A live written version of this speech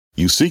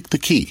You seek the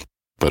key,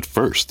 but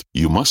first,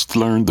 you must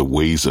learn the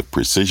ways of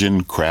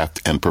precision,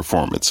 craft, and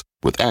performance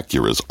with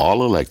Acura's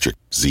all-electric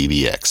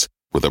ZDX.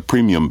 With a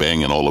premium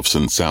Bang &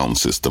 Olufsen sound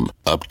system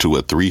up to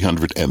a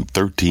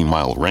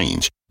 313-mile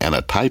range and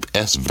a Type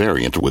S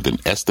variant with an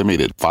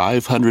estimated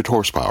 500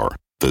 horsepower,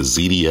 the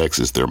ZDX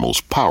is their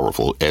most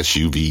powerful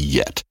SUV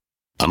yet.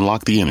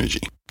 Unlock the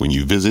energy when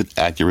you visit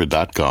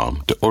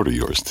Acura.com to order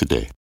yours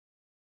today.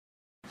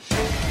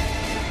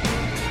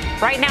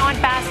 Right now on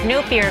Fast,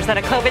 new fears that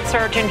a COVID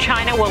surge in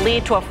China will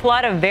lead to a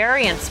flood of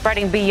variants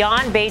spreading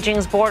beyond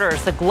Beijing's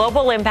borders. The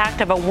global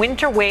impact of a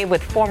winter wave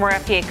with former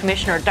FDA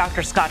Commissioner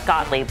Dr. Scott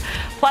Gottlieb.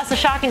 Plus, a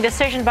shocking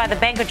decision by the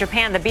Bank of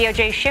Japan, the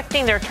BOJ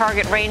shifting their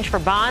target range for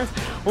bonds.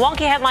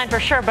 Wonky headline for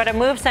sure, but a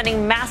move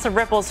sending massive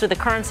ripples through the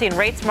currency and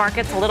rates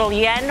markets. A little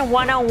yen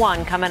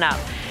 101 coming up.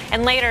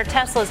 And later,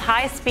 Tesla's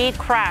high-speed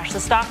crash, the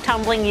stock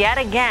tumbling yet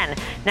again,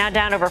 now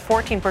down over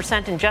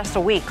 14% in just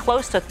a week,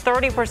 close to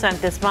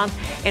 30% this month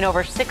and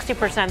over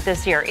 60%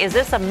 this year. Is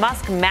this a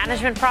Musk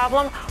management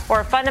problem or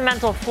a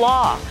fundamental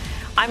flaw?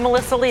 I'm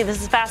Melissa Lee.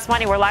 This is Fast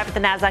Money. We're live at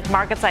the NASDAQ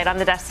market site. On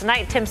the desk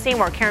tonight, Tim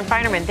Seymour, Karen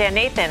Feinerman, Dan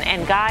Nathan,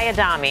 and Guy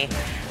Adami.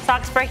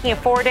 Stocks breaking a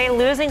 4-day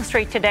losing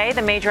streak today.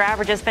 The major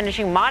averages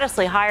finishing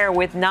modestly higher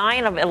with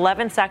 9 of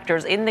 11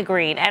 sectors in the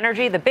green.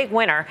 Energy, the big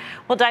winner.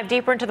 We'll dive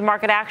deeper into the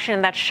market action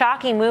and that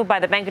shocking move by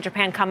the Bank of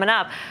Japan coming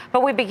up.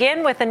 But we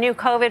begin with a new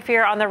COVID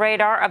fear on the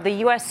radar of the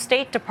U.S.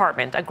 State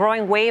Department, a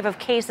growing wave of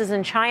cases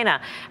in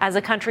China as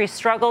the country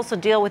struggles to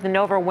deal with an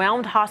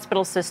overwhelmed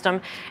hospital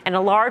system and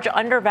a large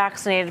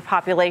under-vaccinated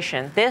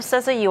population. This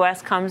as the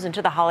U.S. comes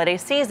into the holiday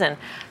season.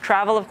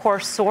 Travel, of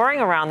course, soaring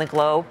around the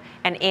globe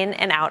and in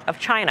and out of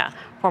China.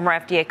 Former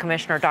FDA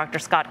Commissioner Dr.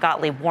 Scott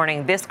Gottlieb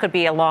warning this could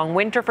be a long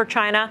winter for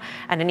China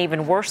and an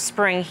even worse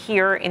spring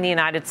here in the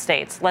United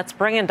States. Let's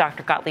bring in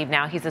Dr. Gottlieb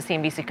now. He's a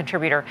CNBC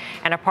contributor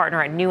and a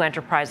partner at New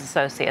Enterprise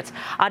Associates.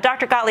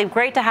 Dr. Gottlieb,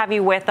 great to have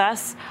you with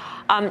us.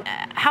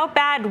 How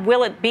bad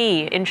will it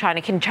be in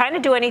China? Can China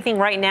do anything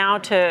right now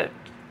to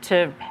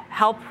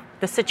help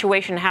the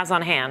situation it has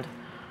on hand?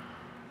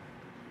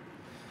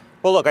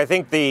 Well, look, I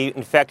think the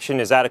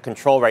infection is out of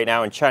control right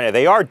now in China.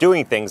 They are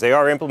doing things. They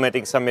are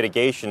implementing some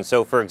mitigation.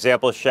 So, for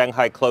example,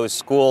 Shanghai closed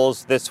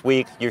schools this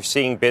week. You're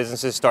seeing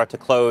businesses start to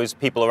close.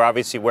 People are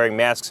obviously wearing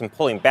masks and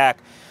pulling back.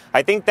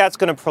 I think that's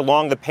going to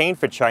prolong the pain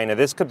for China.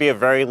 This could be a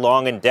very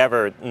long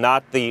endeavor,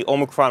 not the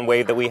Omicron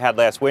wave that we had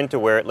last winter,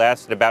 where it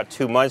lasted about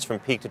 2 months from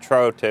peak to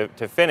trough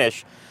to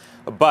finish,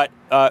 but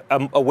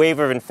a wave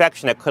of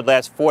infection that could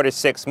last 4 to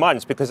 6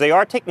 months, because they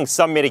are taking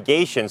some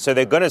mitigation. So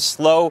they're going to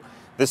slow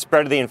the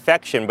spread of the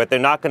infection, but they're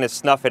not going to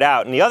snuff it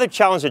out. And the other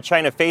challenge that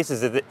China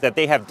faces is that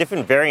they have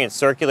different variants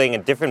circulating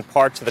in different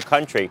parts of the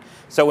country.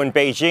 So in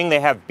Beijing,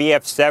 they have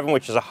BF7,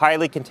 which is a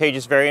highly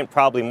contagious variant,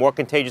 probably more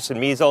contagious than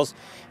measles.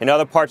 In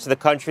other parts of the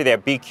country, they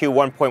have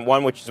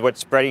BQ1.1, which is what's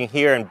spreading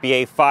here, and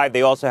BA5.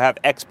 They also have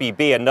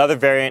XBB, another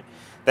variant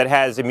that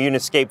has immune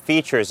escape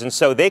features. And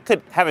so they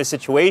could have a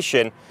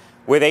situation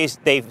where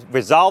they've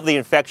resolved the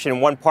infection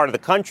in one part of the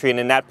country, and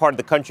then that part of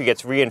the country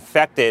gets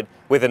reinfected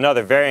with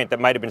another variant that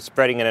might have been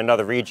spreading in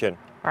another region.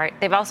 Right.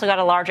 They've also got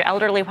a large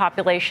elderly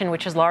population,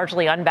 which is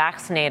largely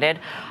unvaccinated.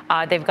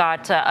 They've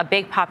got a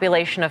big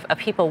population of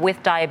people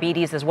with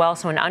diabetes as well,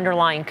 so an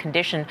underlying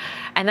condition.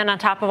 And then on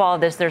top of all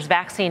of this, there's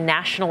vaccine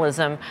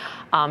nationalism,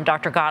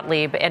 Dr.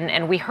 Gottlieb.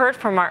 And we heard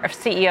from our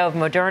CEO of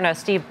Moderna,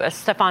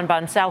 Stéphane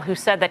Bancel, who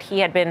said that he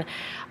had been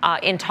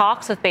in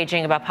talks with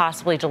Beijing about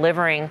possibly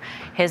delivering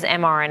his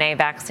mRNA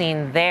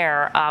vaccine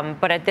there.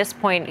 But at this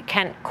point,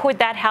 could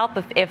that help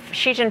if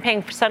Xi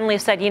Jinping suddenly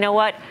said, you know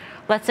what,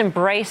 let's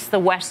embrace the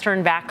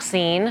Western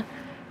vaccine?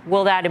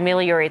 Will that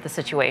ameliorate the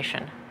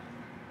situation?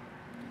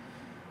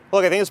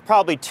 Look, I think it's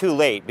probably too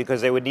late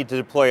because they would need to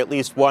deploy at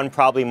least one,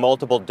 probably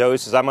multiple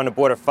doses. I'm on the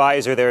board of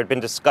Pfizer. There had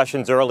been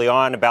discussions early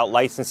on about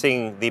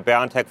licensing the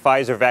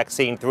BioNTech-Pfizer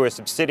vaccine through a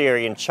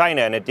subsidiary in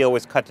China, and a deal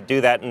was cut to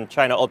do that, and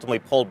China ultimately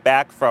pulled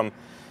back from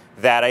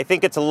that. I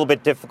think it's a little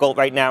bit difficult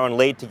right now and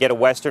late to get a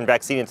Western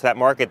vaccine into that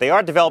market. They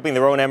are developing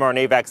their own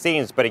mRNA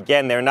vaccines, but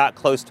again, they're not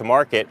close to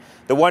market.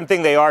 The one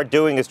thing they are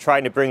doing is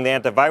trying to bring the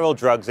antiviral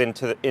drugs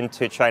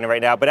into China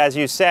right now. But as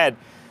you said,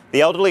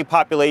 the elderly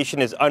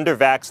population is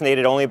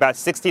under-vaccinated. Only about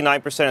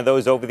 69% of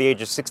those over the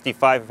age of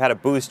 65 have had a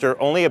booster.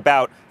 Only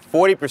about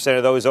 40%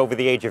 of those over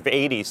the age of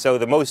 80. So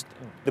the most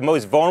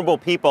vulnerable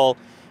people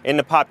in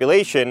the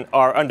population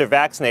are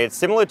under-vaccinated,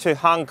 similar to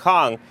Hong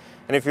Kong.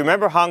 And if you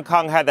remember, Hong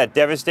Kong had that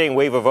devastating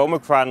wave of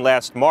Omicron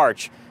last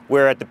March,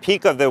 where at the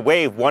peak of the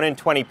wave, 1 in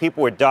 20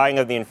 people were dying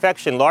of the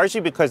infection, largely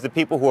because the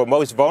people who were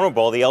most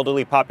vulnerable, the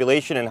elderly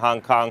population in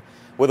Hong Kong,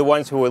 were the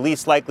ones who were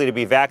least likely to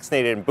be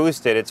vaccinated and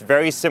boosted. It's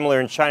very similar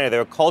in China.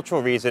 There are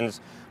cultural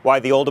reasons why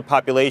the older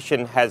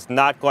population has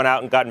not gone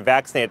out and gotten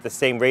vaccinated at the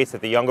same rates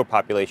that the younger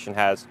population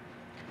has.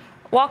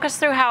 Walk us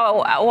through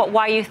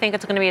why you think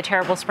it's going to be a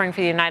terrible spring for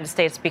the United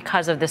States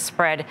because of this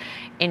spread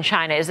in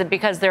China. Is it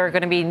because there are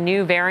going to be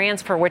new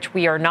variants for which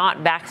we are not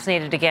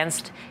vaccinated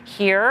against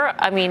here?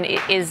 I mean,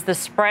 is the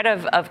spread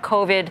of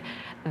COVID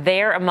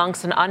there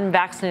amongst an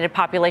unvaccinated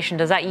population,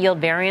 does that yield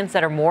variants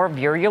that are more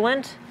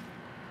virulent?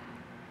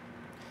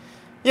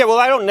 Yeah, well,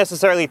 I don't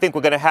necessarily think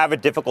we're going to have a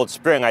difficult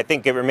spring. I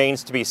think it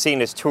remains to be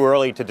seen as too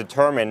early to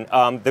determine.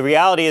 The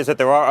reality is that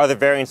there are other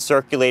variants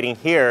circulating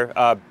here.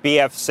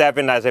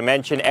 BF7, as I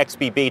mentioned,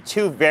 XBB,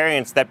 two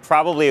variants that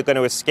probably are going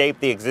to escape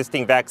the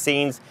existing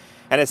vaccines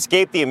and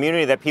escape the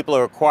immunity that people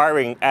are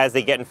acquiring as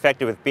they get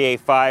infected with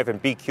BA5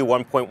 and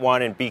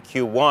BQ1.1 and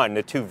BQ1,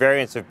 the two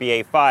variants of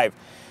BA5.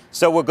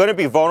 So we're going to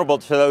be vulnerable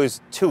to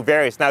those two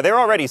variants. Now, they're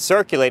already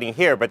circulating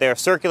here, but they're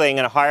circulating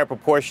in a higher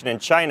proportion in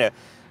China.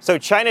 So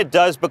China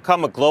does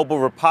become a global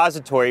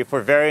repository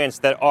for variants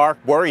that are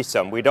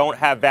worrisome. We don't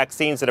have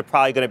vaccines that are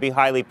probably going to be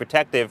highly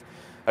protective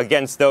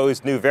against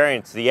those new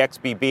variants, the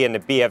XBB and the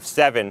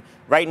BF7.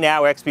 Right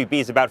now, XBB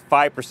is about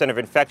 5% of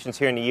infections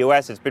here in the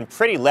U.S. It's been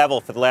pretty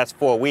level for the last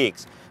 4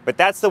 weeks. But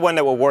that's the one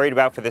that we're worried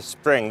about for this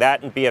spring,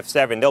 that and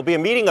BF7. There'll be a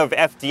meeting of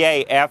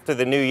FDA after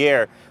the new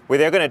year where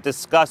they're going to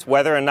discuss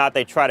whether or not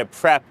they try to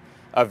prep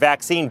a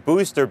vaccine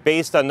booster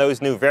based on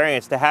those new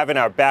variants to have in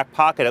our back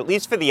pocket, at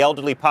least for the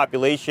elderly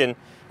population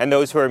and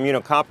those who are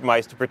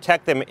immunocompromised, to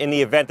protect them in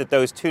the event that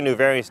those two new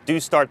variants do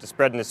start to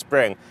spread in the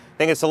spring. I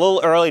think it's a little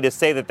early to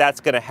say that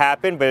that's going to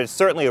happen, but it's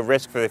certainly a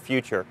risk for the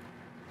future.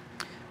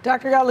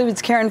 Dr. Gottlieb,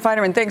 it's Karen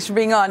Feinerman. Thanks for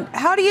being on.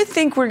 How do you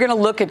think we're going to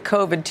look at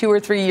COVID 2 or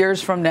 3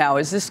 years from now?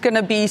 Is this going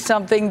to be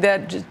something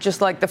that,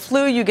 just like the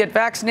flu, you get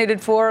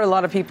vaccinated for, a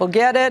lot of people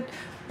get it?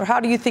 Or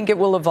how do you think it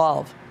will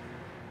evolve?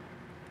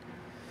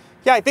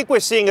 Yeah, I think we're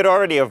seeing it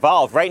already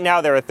evolve. Right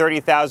now, there are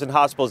 30,000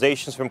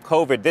 hospitalizations from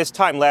COVID. This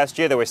time last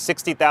year, there were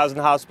 60,000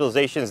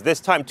 hospitalizations. This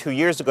time 2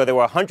 years ago, there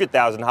were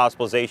 100,000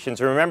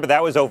 hospitalizations. And remember,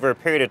 that was over a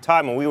period of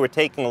time when we were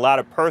taking a lot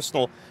of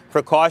personal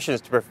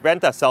precautions to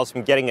prevent ourselves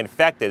from getting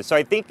infected. So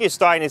I think you're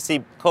starting to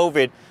see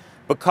COVID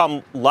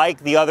become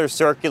like the other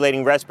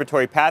circulating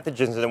respiratory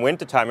pathogens in the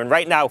wintertime. And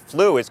right now,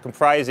 flu is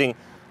comprising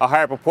a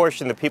higher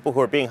proportion of people who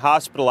are being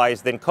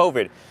hospitalized than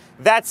COVID.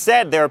 That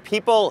said, there are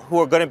people who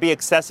are going to be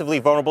excessively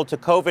vulnerable to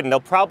COVID, and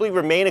they'll probably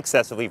remain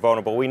excessively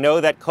vulnerable. We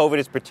know that COVID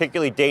is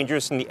particularly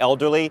dangerous in the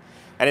elderly,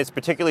 and it's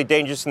particularly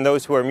dangerous in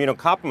those who are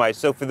immunocompromised.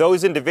 So for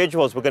those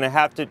individuals, we're going to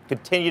have to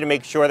continue to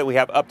make sure that we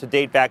have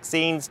up-to-date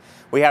vaccines,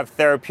 we have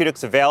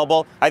therapeutics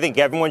available. I think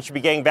everyone should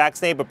be getting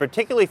vaccinated, but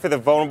particularly for the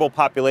vulnerable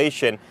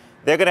population,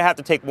 they're going to have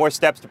to take more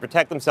steps to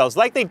protect themselves,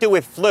 like they do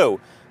with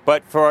flu.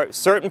 But for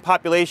certain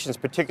populations,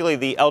 particularly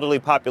the elderly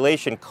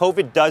population,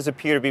 COVID does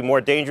appear to be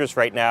more dangerous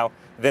right now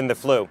than the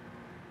flu.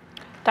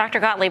 Dr.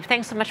 Gottlieb,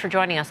 thanks so much for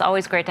joining us.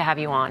 Always great to have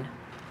you on.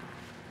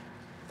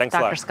 Thanks a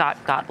lot. Dr. Scott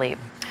Gottlieb.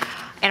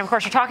 And of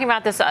course, we're talking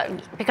about this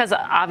because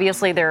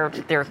obviously there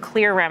are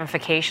clear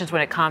ramifications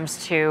when it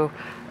comes to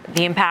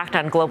the impact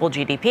on global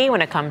GDP,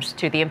 when it comes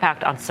to the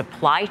impact on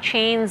supply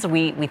chains.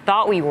 We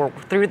thought we were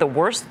through the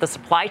worst of the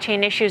supply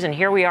chain issues, and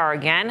here we are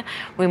again.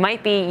 We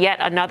might be yet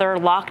another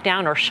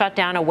lockdown or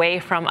shutdown away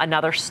from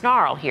another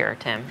snarl here,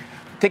 Tim.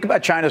 Think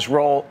about China's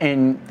role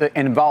in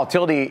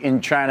volatility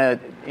in China,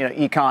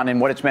 econ,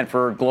 and what it's meant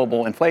for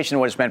global inflation,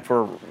 what it's meant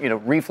for,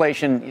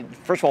 reflation.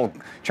 First of all,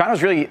 China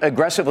was really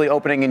aggressively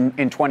opening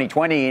in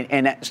 2020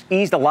 and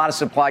eased a lot of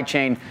supply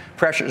chain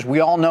pressures. We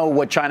all know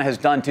what China has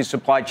done to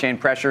supply chain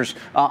pressures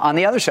on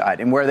the other side,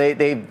 and where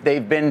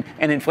they've been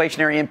an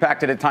inflationary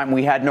impact at a time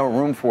we had no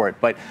room for it.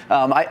 But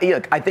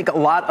I think a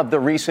lot of the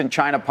recent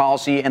China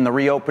policy and the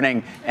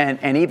reopening,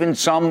 and even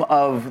some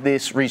of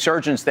this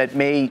resurgence that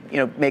may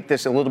make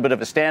this a little bit of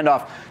a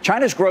standoff.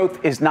 China's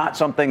growth is not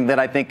something that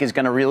I think is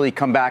going to really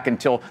come back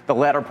until the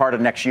latter part of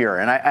next year.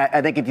 And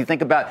I think if you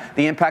think about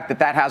the impact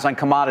that has on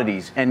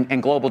commodities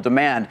and global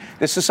demand,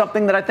 this is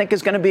something that I think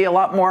is going to be a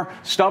lot more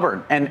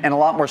stubborn and a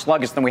lot more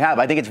sluggish than we have.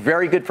 I think it's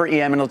very good for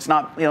EM, and let's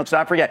not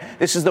forget,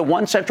 this is the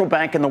one central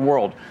bank in the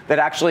world that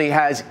actually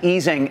has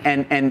easing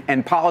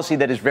and policy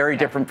that is very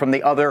different from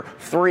the other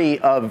three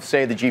of,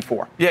 say, the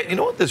G4. Yeah, you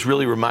know what this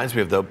really reminds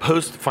me of, though?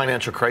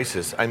 Post-financial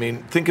crisis. I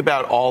mean, think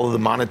about all of the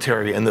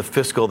monetary and the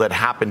fiscal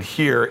that happened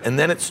here, and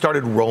then it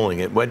started rolling.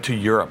 It went to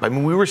Europe. I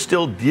mean, we were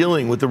still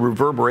dealing with the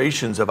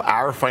reverberations of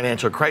our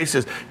financial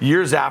crisis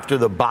years after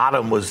the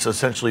bottom was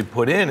essentially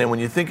put in. And when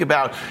you think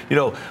about,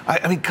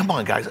 I mean, come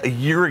on, guys, a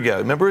year ago,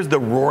 remember it was the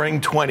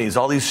roaring 20s,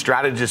 all these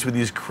strategists with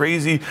these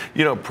crazy,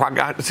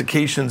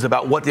 prognostications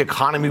about what the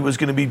economy was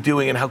going to be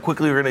doing and how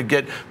quickly we were going to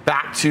get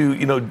back to,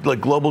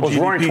 like global GDP. It was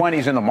roaring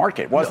 20s in the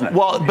market, wasn't it?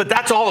 Well, but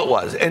that's all it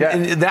was.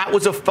 And that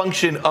was a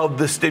function of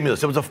the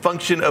stimulus. It was a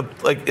function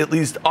of, like, at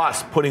least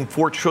us putting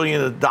 $4 trillion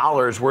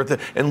worth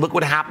of, and look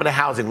what happened to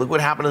housing. Look what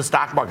happened to the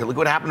stock market. Look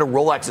what happened to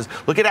Rolexes.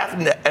 Look what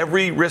happened to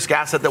every risk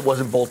asset that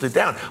wasn't bolted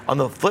down. On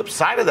the flip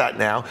side of that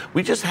now,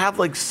 we just have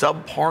like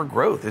subpar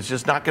growth. It's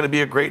just not going to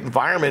be a great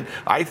environment,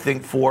 I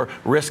think, for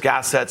risk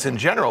assets in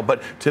general.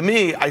 But to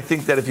me, I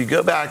think that if you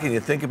go back and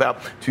you think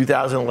about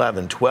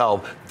 2011,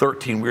 12,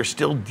 13, we're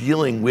still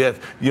dealing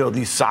with,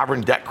 these sovereign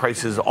debt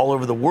crises all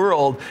over the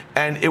world.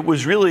 And it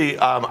was really,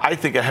 I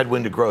think, a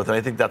headwind to growth. And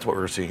I think that's what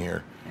we're seeing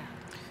here.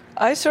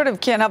 I sort of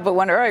can't help but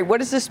wonder, all right, what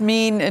does this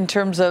mean in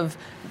terms of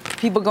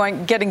people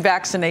getting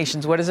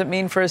vaccinations? What does it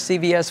mean for a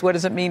CVS? What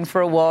does it mean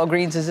for a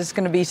Walgreens? Is this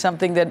going to be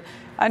something that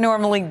I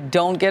normally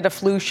don't get a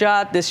flu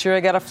shot? This year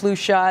I got a flu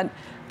shot.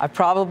 I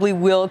probably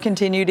will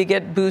continue to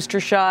get booster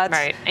shots.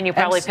 Right, and you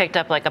probably picked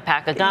up like a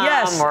pack of gum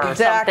or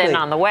exactly. something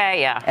on the way,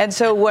 yeah. And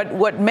so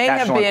what may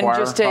National have been Enquirer,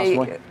 just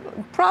possibly?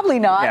 Probably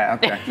not. Yeah,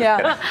 okay.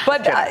 Yeah,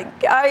 but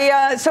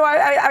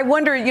I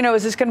wonder,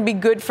 is this going to be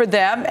good for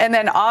them? And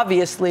then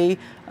obviously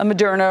a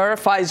Moderna or a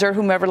Pfizer,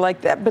 whomever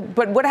like that.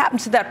 But what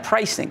happens to that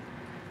pricing?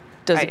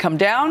 Does it come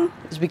down?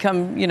 Does it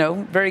become,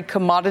 very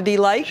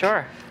commodity-like?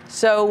 Sure.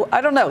 So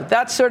I don't know.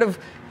 That's sort of,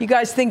 you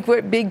guys think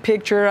big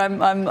picture.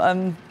 I'm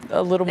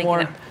a little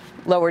more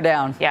lower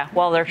down. Yeah.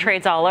 Well, there are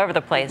trades all over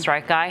the place,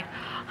 right, Guy?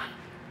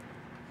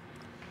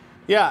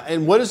 Yeah,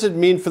 and what does it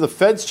mean for the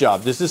Fed's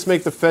job? Does this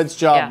make the Fed's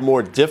job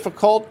more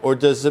difficult, or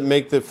does it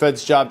make the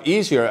Fed's job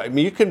easier? I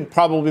mean, you can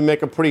probably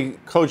make a pretty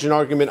cogent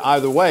argument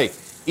either way.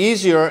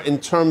 Easier in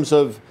terms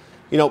of,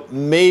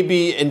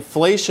 maybe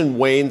inflation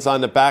wanes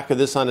on the back of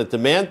this on a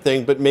demand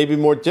thing, but maybe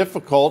more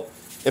difficult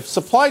if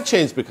supply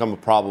chains become a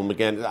problem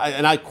again.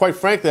 And quite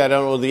frankly, I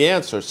don't know the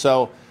answer.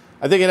 So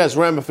I think it has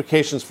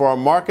ramifications for our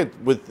market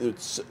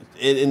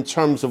in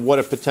terms of what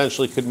it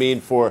potentially could mean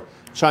for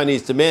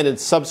Chinese demand, and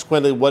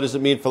subsequently, what does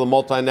it mean for the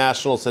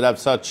multinationals that have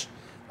such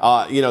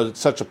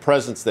a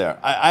presence there?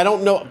 I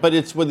don't know, but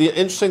the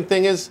interesting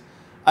thing is,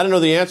 I don't know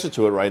the answer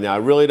to it right now. I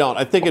really don't.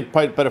 I think it,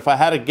 but if I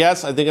had to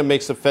guess, I think it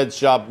makes the Fed's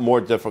job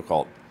more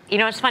difficult.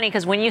 It's funny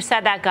because when you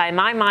said that, Guy,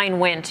 my mind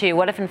went to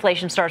what if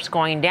inflation starts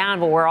going down,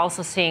 but we're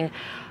also seeing,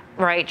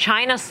 right,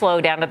 China slow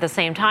down at the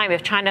same time.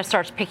 If China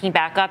starts picking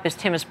back up, as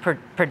Tim is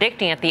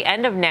predicting, at the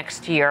end of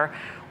next year,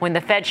 when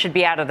the Fed should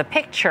be out of the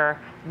picture,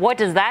 what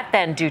does that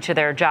then do to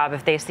their job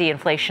if they see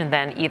inflation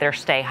then either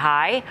stay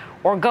high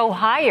or go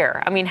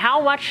higher? I mean,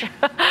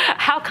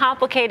 how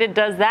complicated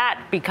does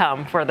that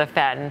become for the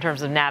Fed in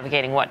terms of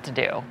navigating what to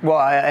do? Well,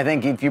 I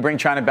think if you bring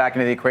China back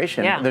into the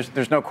equation,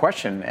 there's no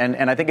question.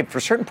 And I think for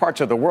certain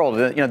parts of the world,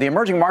 the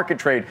emerging market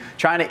trade,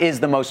 China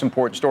is the most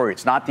important story.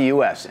 It's not the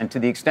U.S. And to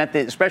the extent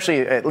that,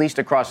 especially at least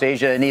across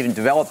Asia and even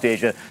developed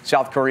Asia,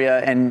 South Korea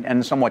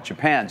and somewhat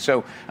Japan.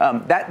 So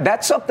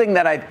that's something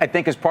that I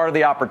think is part of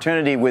the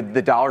opportunity with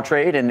the dollar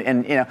trade.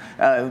 And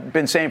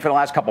been saying for the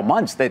last couple of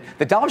months that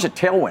the dollar's a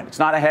tailwind. It's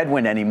not a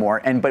headwind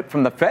anymore. But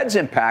from the Fed's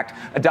impact,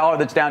 a dollar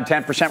that's down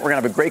 10%, we're going to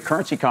have a great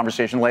currency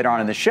conversation later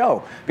on in the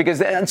show,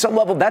 because on some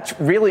level that's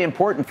really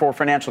important for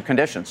financial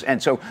conditions.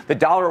 And so the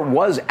dollar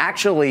was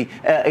actually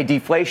a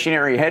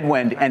deflationary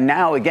headwind. And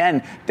now,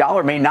 again,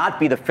 dollar may not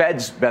be the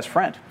Fed's best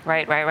friend.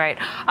 Right.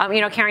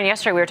 Karen,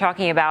 yesterday we were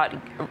talking about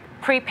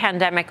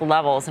pre-pandemic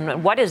levels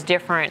and what is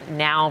different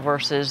now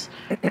versus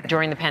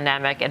during the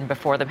pandemic and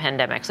before the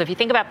pandemic. So if you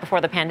think about before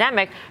the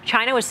pandemic,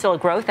 China was still a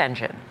growth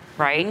engine,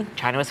 right? Mm-hmm.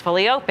 China was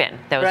fully open.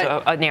 There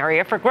was an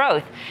area for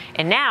growth.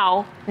 And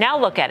now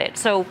look at it.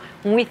 So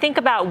when we think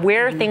about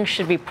where things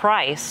should be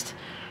priced,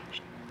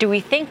 do we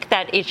think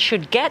that it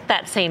should get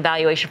that same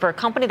valuation for a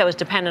company that was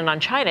dependent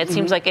on China? It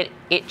seems like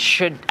it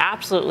should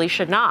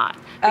not.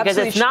 Because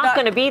it's not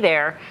going to be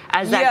there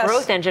as that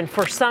growth engine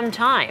for some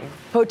time.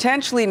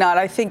 Potentially not.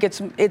 I think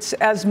it's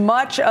as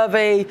much of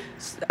a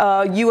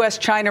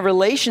U.S.-China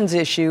relations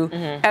issue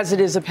as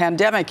it is a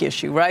pandemic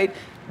issue, right?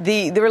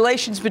 The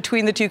relations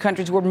between the two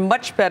countries were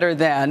much better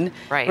then,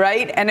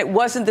 right? And it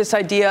wasn't this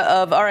idea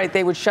of, all right,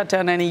 they would shut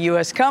down any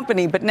U.S.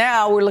 company. But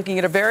now we're looking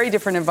at a very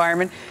different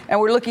environment, and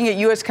we're looking at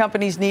U.S.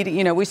 companies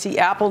needing, we see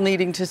Apple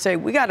needing to say,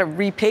 we got to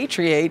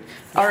repatriate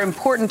our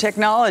important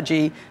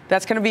technology.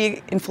 That's going to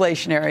be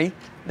inflationary.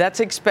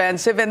 That's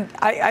expensive, and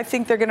I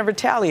think they're going to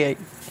retaliate.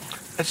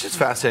 It's just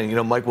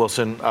fascinating. Mike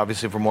Wilson,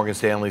 obviously from Morgan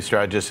Stanley,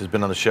 strategist, has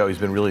been on the show. He's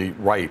been really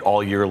right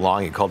all year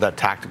long. He called that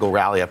tactical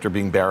rally after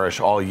being bearish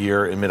all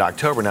year in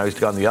mid-October. Now he's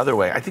gone the other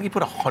way. I think he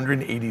put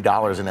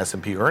 $180 in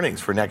S&P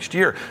earnings for next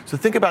year. So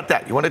think about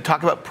that. You want to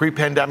talk about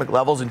pre-pandemic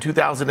levels in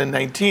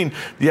 2019,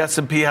 the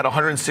S&P had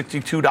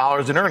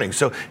 $162 in earnings.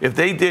 So if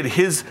they did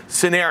his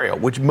scenario,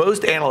 which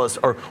most analysts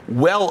are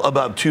well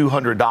above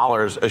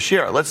 $200 a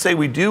share, let's say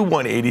we do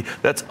 180,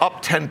 that's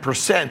up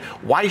 10%.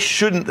 Why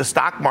shouldn't the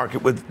stock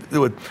market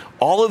with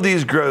all of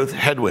these growth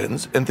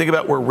headwinds, and think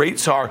about where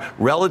rates are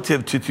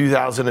relative to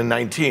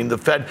 2019. The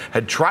Fed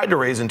had tried to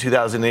raise in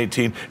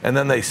 2018, and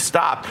then they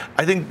stopped.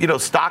 I think,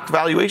 stock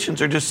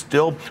valuations are just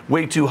still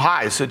way too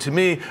high. So to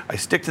me, I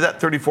stick to that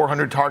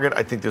 3,400 target.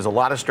 I think there's a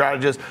lot of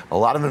strategists, a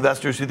lot of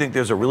investors who think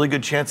there's a really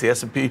good chance the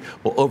S&P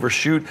will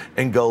overshoot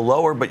and go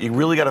lower, but you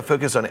really got to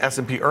focus on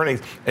S&P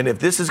earnings. And if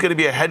this is going to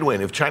be a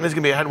headwind, if China's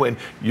going to be a headwind,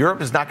 Europe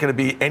is not going to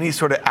be any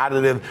sort of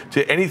additive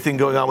to anything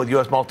going on with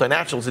U.S.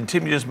 multinationals. And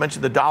Tim, you just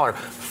mentioned the dollar.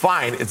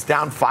 Fine, it's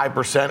down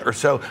 5% or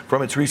so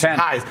from its recent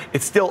highs.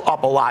 It's still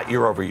up a lot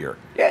year over year.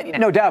 Yeah,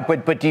 no doubt.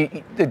 But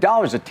the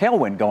dollar's a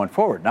tailwind going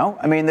forward, no?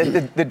 I mean,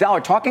 the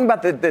dollar, talking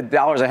about the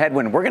dollar's a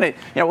headwind, we're going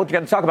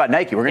to talk about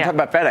Nike. We're going to talk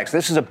about FedEx.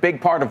 This is a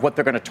big part of what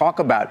they're going to talk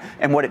about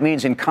and what it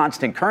means in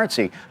constant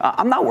currency.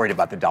 I'm not worried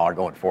about the dollar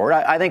going forward.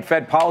 I think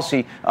Fed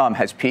policy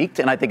has peaked.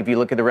 And I think if you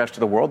look at the rest of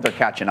the world, they're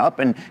catching up.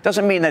 And it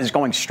doesn't mean that it's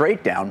going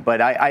straight down.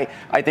 But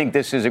I think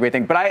this is a great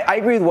thing. But I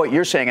agree with what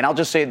you're saying. And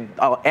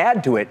I'll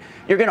add to it.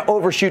 You're going to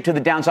overshoot to the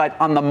downside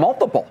on the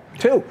multiple,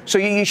 too. So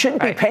you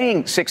shouldn't be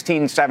paying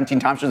 16, 17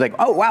 times. It's like,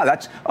 oh, wow,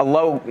 that's a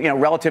low,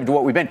 relative to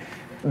what we've been.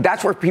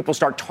 That's where people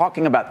start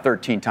talking about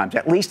 13 times,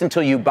 at least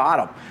until you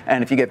bottom.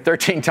 And if you get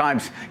 13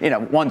 times,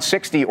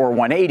 160 or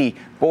 180,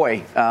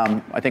 boy,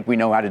 I think we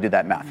know how to do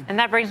that math. And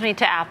that brings me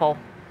to Apple,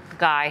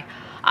 Guy.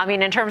 I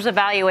mean, in terms of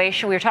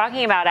valuation, we were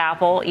talking about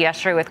Apple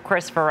yesterday with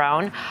Chris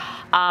Verone.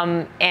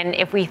 And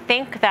if we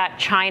think that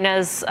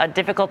China's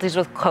difficulties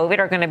with COVID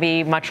are going to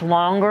be much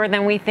longer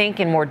than we think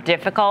and more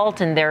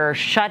difficult, and there are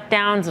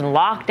shutdowns and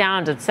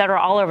lockdowns, et cetera,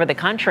 all over the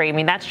country, I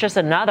mean, that's just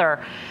another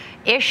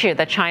issue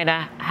that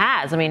China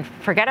has. I mean,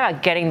 forget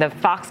about getting the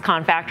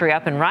Foxconn factory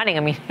up and running. I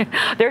mean,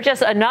 they're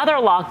just another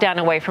lockdown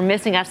away from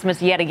missing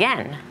estimates yet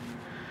again.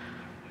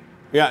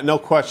 Yeah, no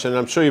question.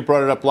 I'm sure you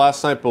brought it up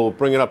last night, but we'll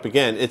bring it up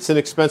again. It's an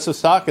expensive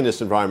stock in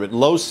this environment.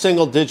 Low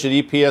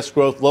single-digit EPS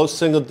growth, low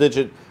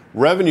single-digit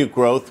revenue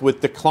growth with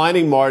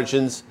declining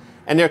margins,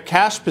 and their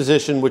cash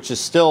position, which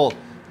is still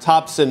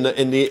tops in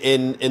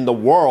the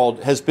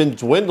world, has been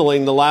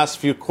dwindling the last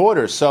few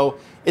quarters. So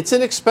it's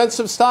an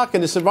expensive stock in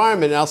this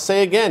environment. And I'll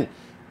say again,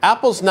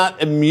 Apple's not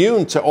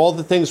immune to all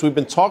the things we've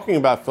been talking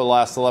about for the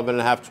last 11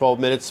 and a half, 12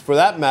 minutes, for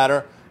that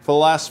matter, for the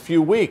last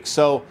few weeks.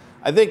 So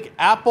I think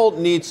Apple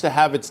needs to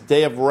have its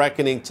day of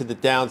reckoning to the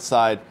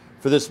downside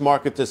for this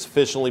market to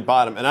sufficiently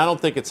bottom. And I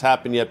don't think it's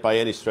happened yet by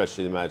any stretch of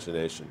the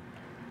imagination.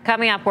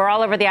 Coming up, we're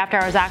all over the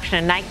after-hours action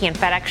in Nike and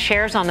FedEx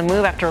shares on the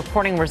move after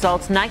reporting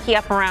results. Nike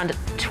up around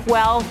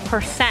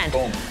 12%.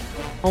 Boom.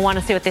 We'll want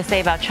to see what they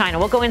say about China.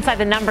 We'll go inside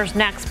the numbers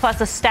next,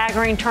 plus a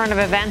staggering turn of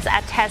events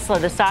at Tesla.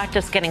 The stock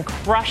just getting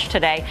crushed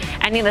today,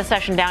 ending the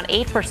session down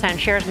 8%.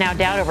 Shares now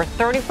down over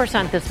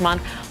 30% this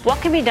month.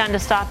 What can be done to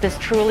stop this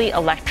truly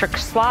electric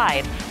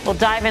slide? We'll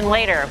dive in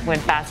later when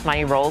Fast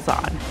Money rolls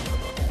on.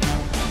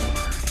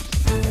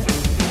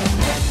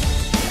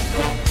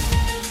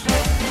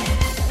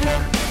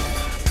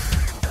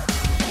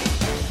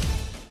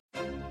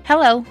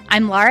 Hello,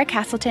 I'm Laura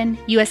Castleton,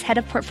 U.S. Head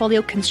of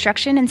Portfolio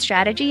Construction and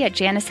Strategy at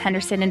Janus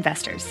Henderson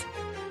Investors.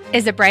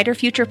 Is a brighter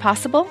future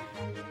possible?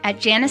 At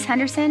Janus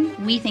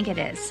Henderson, we think it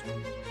is.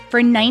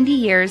 For 90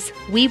 years,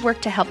 we've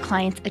worked to help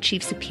clients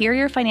achieve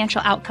superior financial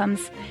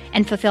outcomes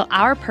and fulfill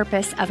our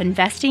purpose of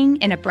investing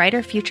in a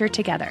brighter future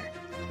together.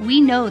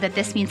 We know that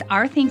this means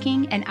our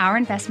thinking and our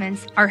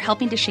investments are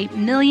helping to shape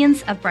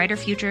millions of brighter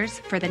futures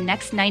for the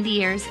next 90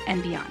 years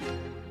and beyond.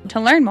 To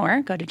learn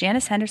more, go to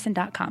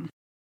janushenderson.com.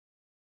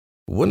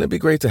 Wouldn't it be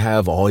great to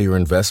have all your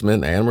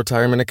investment and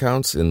retirement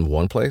accounts in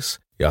one place?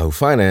 Yahoo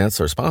Finance,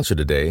 our sponsor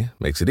today,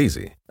 makes it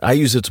easy. I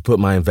use it to put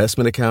my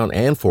investment account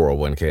and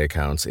 401k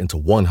accounts into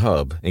one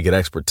hub and get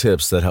expert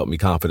tips that help me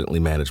confidently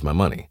manage my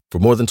money. For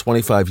more than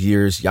 25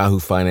 years, Yahoo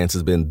Finance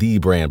has been the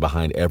brand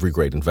behind every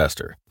great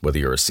investor. Whether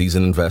you're a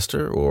seasoned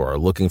investor or are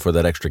looking for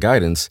that extra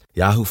guidance,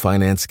 Yahoo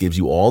Finance gives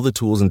you all the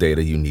tools and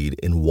data you need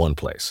in one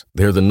place.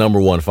 They're the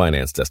 #1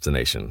 finance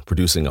destination,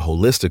 producing a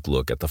holistic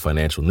look at the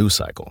financial news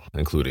cycle,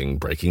 including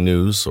breaking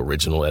news,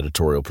 original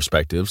editorial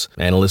perspectives,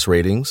 analyst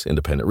ratings,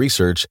 independent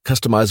research,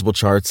 customizable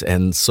charts,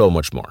 and so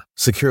much more.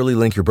 Securely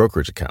link your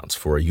brokerage accounts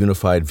for a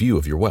unified view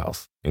of your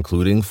wealth,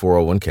 including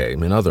 401k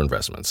and other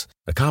investments.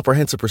 A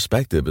comprehensive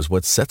perspective is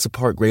what sets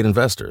apart great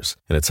investors,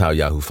 and it's how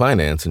Yahoo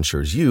Finance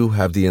ensures you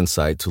have the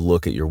insight to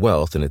look at your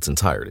wealth in its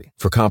entirety.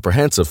 For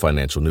comprehensive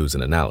financial news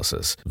and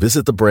analysis,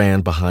 visit the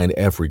brand behind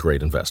every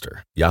great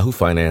investor,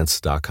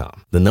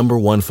 yahoofinance.com, the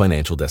 #1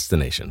 financial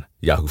destination,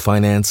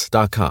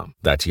 yahoofinance.com.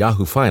 That's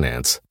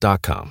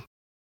yahoofinance.com.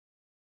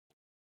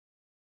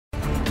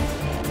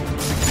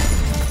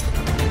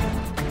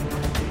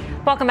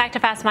 Welcome back to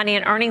Fast Money.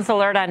 An earnings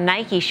alert on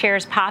Nike.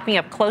 Shares popping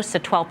up close to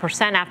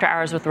 12% after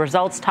hours with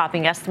results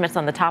topping estimates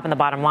on the top and the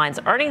bottom lines.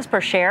 Earnings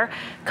per share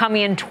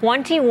coming in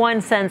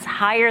 21 cents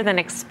higher than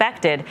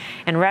expected,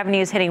 and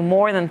revenues hitting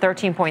more than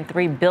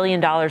 $13.3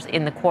 billion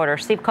in the quarter.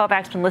 Steve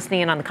Kovac's been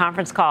listening in on the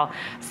conference call.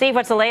 Steve,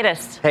 what's the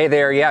latest? Hey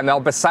there. Yeah, Mel,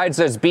 besides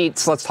those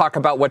beats, let's talk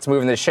about what's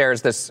moving the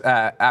shares this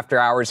after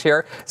hours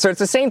here. So it's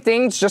the same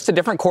thing, it's just a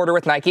different quarter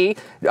with Nike.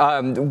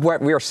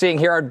 What we are seeing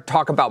here are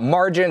talk about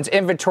margins,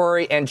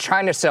 inventory, and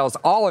China sales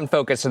all in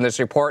focus in this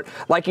report.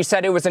 Like you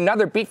said, it was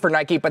another beat for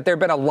Nike, but there have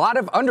been a lot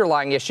of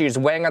underlying issues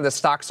weighing on the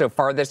stock so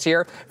far this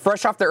year.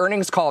 Fresh off the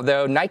earnings call,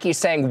 though, Nike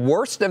saying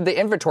worst of the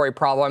inventory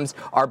problems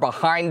are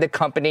behind the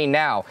company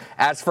now.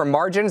 As for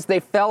margins, they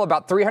fell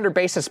about 300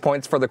 basis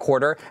points for the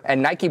quarter,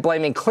 and Nike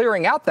blaming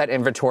clearing out that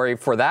inventory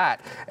for that.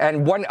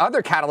 And one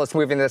other catalyst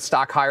moving the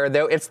stock higher,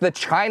 though, it's the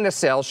China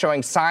sales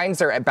showing signs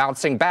they're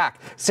bouncing back.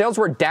 Sales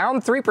were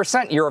down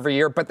 3% year over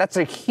year, but that's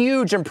a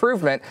huge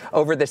improvement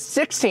over the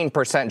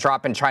 16%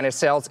 drop in China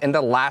sales in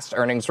the last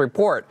earnings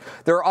report.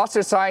 There are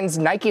also signs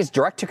Nike's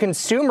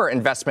direct-to-consumer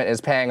investment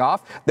is paying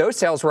off. Those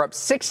sales were up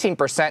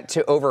 16%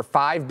 to over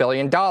 $5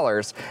 billion.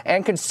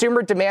 And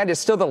consumer demand is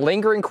still the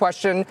lingering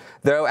question,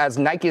 though, as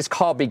Nike's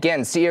call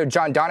begins. CEO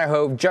John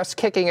Donahoe just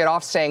kicking it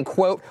off saying,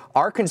 quote,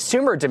 our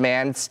consumer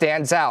demand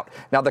stands out.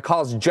 Now, the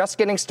call is just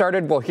getting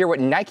started. We'll hear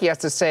what Nike has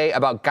to say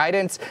about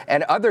guidance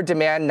and other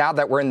demand now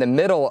that we're in the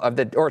middle of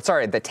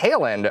the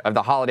tail end of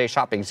the holiday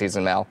shopping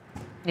season, Mel.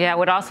 Yeah, I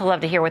would also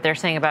love to hear what they're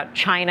saying about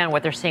China and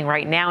what they're seeing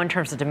right now in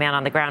terms of demand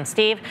on the ground.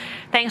 Steve,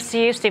 thanks to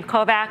you, Steve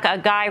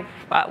Kovac. Guy,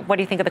 what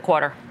do you think of the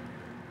quarter?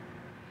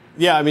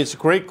 Yeah, I mean, it's a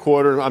great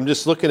quarter. I'm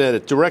just looking at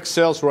it. Direct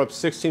sales were up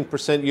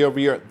 16% year over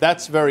year.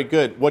 That's very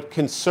good. What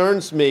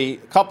concerns me,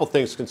 a couple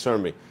things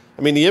concern me.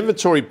 I mean, the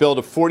inventory build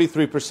of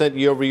 43%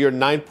 year over year,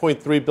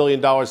 $9.3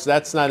 billion,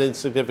 that's not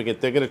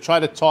insignificant. They're going to try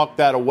to talk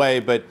that away,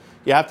 but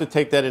you have to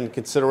take that into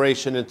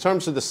consideration. In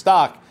terms of the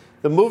stock,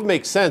 the move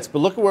makes sense, but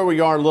look at where we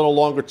are a little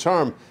longer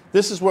term.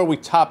 This is where we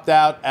topped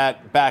out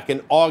at back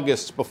in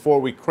August before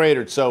we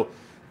cratered. So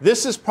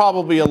this is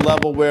probably a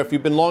level where if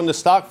you've been long the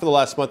stock for the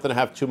last month and a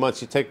half, 2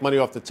 months, you take money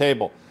off the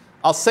table.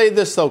 I'll say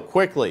this, though,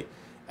 quickly.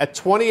 At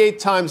 28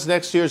 times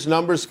next year's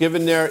numbers,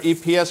 given their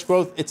EPS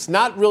growth, it's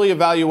not really a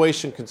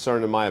valuation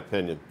concern, in my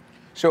opinion.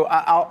 So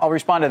I'll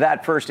respond to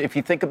that first. If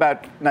you think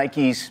about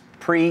Nike's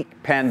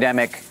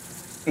pre-pandemic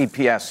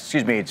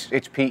EPS,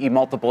 its PE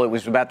multiple, it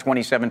was about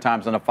 27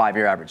 times on a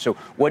 5-year average. So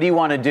what do you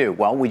want to do?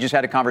 Well, we just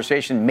had a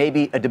conversation.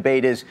 Maybe a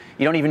debate is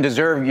you don't even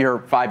deserve your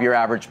 5-year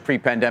average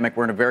pre-pandemic.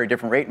 We're in a very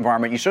different rate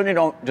environment. You certainly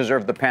don't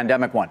deserve the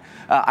pandemic one.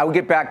 I would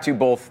get back to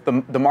both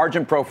the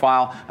margin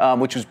profile,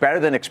 which was better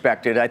than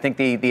expected. I think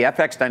the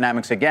FX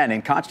dynamics, again,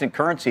 in constant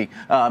currency,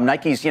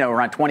 Nike's,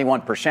 around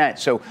 21%.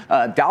 So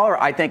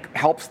dollar, I think,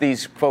 helps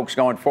these folks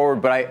going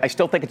forward. But I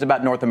still think it's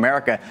about North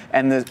America.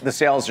 And the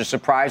sales are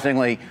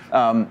surprisingly,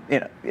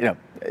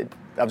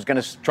 I was going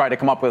to try to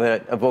come up with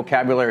a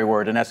vocabulary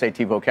word, an SAT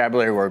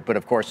vocabulary word, but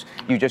of course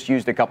you just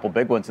used a couple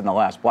big ones in the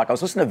last block. I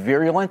was listening to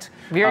Virulent.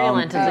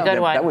 Virulent is a good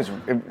one. That was,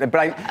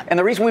 and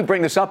the reason we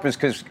bring this up is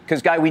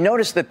because Guy, we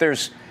noticed that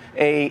there's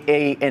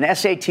an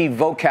SAT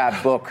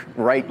vocab book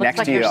right next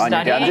like to you on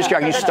your desk. I'm just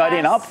are you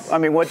studying up? I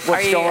mean, what's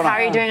going on? How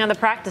are you doing on the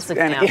practice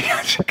exam?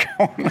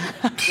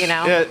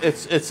 Yeah,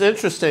 it's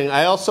interesting.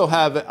 I also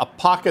have a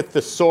pocket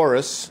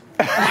thesaurus.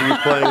 You're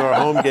playing our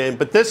home game,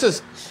 but this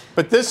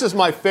is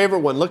my favorite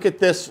one. Look at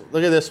this.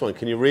 Look at this one.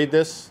 Can you read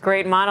this?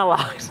 Great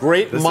monologues.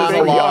 Great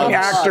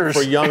monologues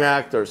for young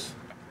actors.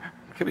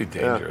 Could be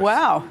dangerous. Yeah.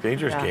 Wow.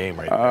 Dangerous game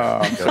right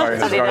I'm sorry.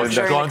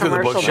 Going through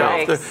the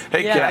bookshelf.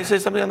 Hey, Yeah. can I say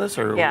something on this,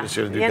 or Yeah.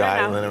 should I do Yeah,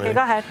 Guy? no. And then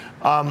Go ahead.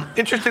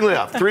 Interestingly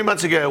enough, 3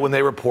 months ago when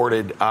they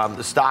reported,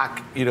 the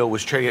stock,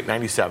 was trading at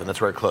 97.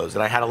 That's where it closed,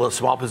 and I had a little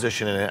small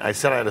position in it. I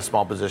said I had a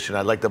small position.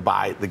 I'd like to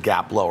buy the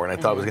gap lower, and I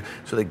thought it was good.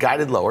 So they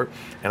guided lower,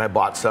 and I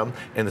bought some,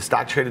 and the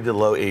stock traded to the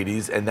low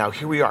 80s, and now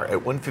here we are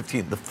at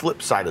 115. The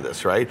flip side of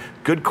this, right?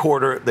 Good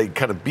quarter. They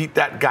kind of beat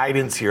that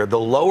guidance here. The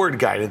lowered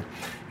guidance.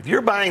 If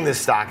you're buying this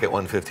stock at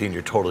 115,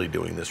 you're totally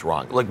doing this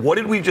wrong. Like, what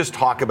did we just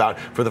talk about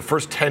for the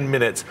first 10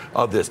 minutes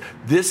of this?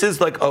 This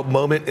is like a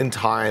moment in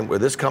time where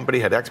this company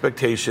had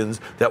expectations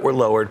that were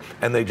lowered,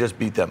 and they just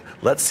beat them.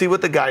 Let's see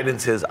what the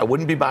guidance is. I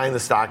wouldn't be buying the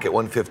stock at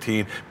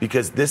 115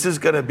 because this is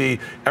going to be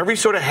every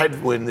sort of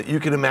headwind that you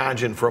can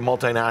imagine for a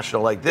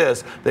multinational like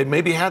this. They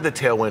maybe had the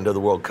tailwind of the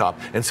World Cup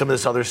and some of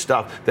this other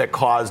stuff that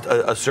caused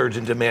a surge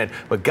in demand.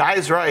 But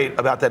Guy's right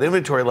about that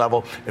inventory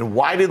level. And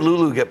why did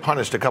Lulu get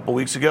punished a couple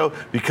weeks ago?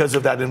 Because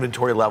of that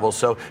inventory level.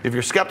 So if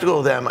you're skeptical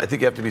of them, I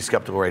think you have to be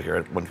skeptical right here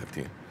at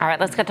 115. All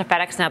right, let's get to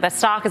FedEx now. The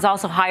stock is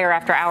also higher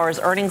after hours.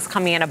 Earnings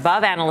coming in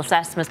above analyst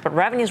estimates, but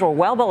revenues were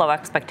well below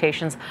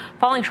expectations,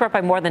 falling short by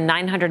more than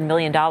 $900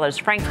 million.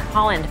 Frank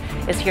Holland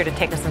is here to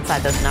take us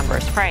inside those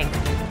numbers. Frank.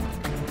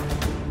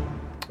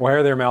 Well,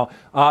 hey there, Mel.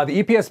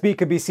 The EPS beat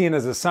could be seen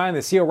as a sign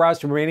that CEO Raj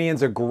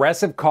Subramanian's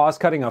aggressive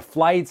cost-cutting of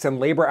flights and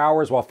labor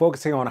hours while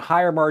focusing on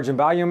higher margin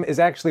volume is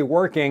actually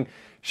working.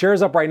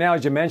 Shares up right now,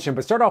 as you mentioned,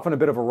 but start off on a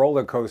bit of a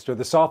roller coaster.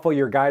 The soft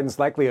full-year guidance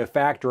likely a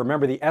factor.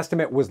 Remember, the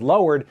estimate was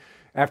lowered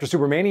after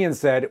Subramanian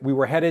said we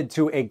were headed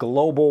to a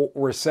global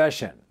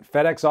recession.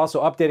 FedEx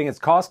also updating its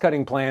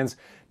cost-cutting plans,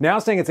 now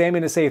saying it's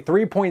aiming to save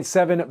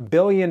 $3.7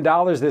 billion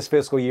this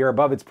fiscal year,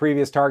 above its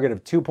previous target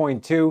of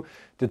 $2.2 to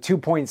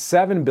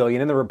 $2.7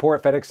 billion. In the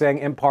report, FedEx saying,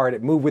 in part,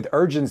 it moved with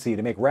urgency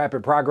to make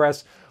rapid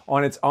progress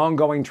on its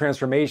ongoing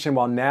transformation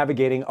while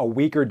navigating a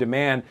weaker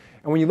demand.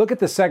 And when you look at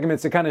the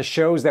segments, it kind of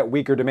shows that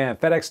weaker demand.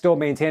 FedEx still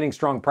maintaining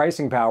strong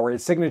pricing power.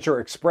 Its signature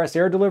express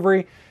air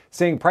delivery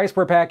seeing price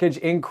per package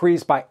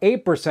increase by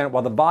 8%,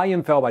 while the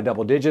volume fell by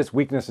double digits.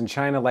 Weakness in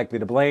China likely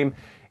to blame.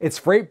 Its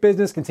freight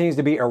business continues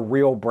to be a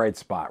real bright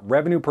spot.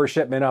 Revenue per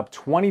shipment up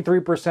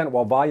 23%,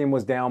 while volume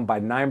was down by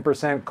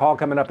 9%. Call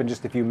coming up in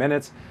just a few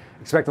minutes.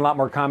 Expecting a lot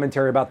more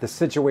commentary about the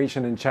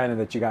situation in China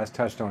that you guys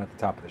touched on at the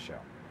top of the show.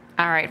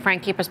 All right,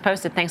 Frank, keep us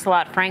posted. Thanks a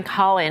lot. Frank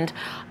Holland.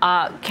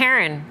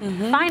 Karen,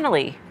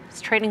 finally,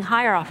 is trading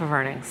higher off of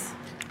earnings.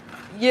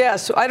 Yeah,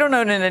 so I don't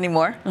own it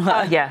anymore.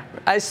 Yeah.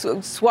 I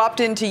swapped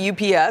into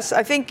UPS.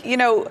 I think,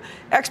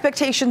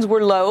 expectations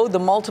were low. The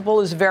multiple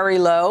is very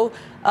low.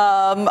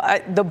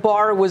 The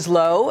bar was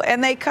low,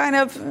 and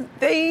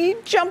they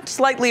jumped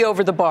slightly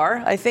over the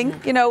bar. I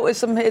think, with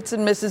some hits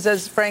and misses,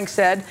 as Frank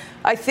said.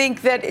 I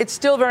think that it's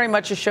still very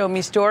much a show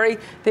me story.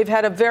 They've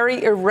had a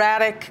very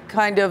erratic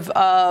kind of,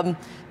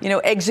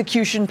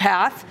 execution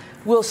path.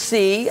 We'll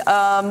see.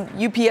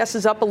 UPS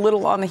is up a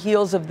little on the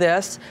heels of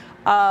this.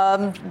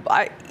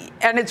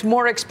 And it's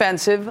more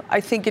expensive.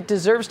 I think it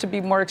deserves to be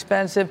more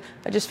expensive.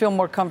 I just feel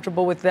more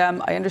comfortable with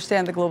them. I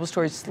understand the global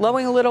story is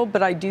slowing a little,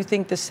 but I do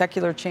think the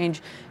secular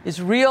change is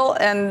real.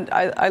 And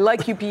I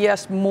like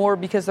UPS more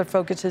because their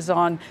focus is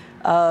on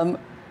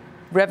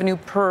revenue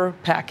per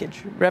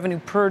package, revenue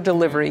per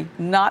delivery,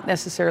 not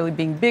necessarily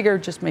being bigger,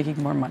 just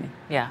making more money.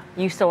 Yeah.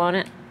 You still own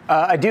it?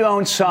 I do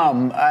own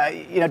some.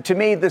 To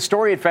me, the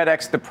story at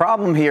FedEx, the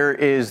problem here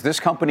is this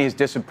company has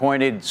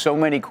disappointed so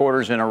many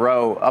quarters in a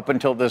row up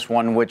until this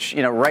one, which,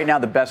 right now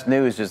the best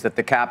news is that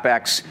the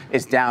CapEx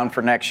is down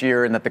for next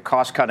year and that the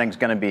cost cutting is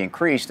going to be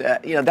increased.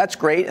 That's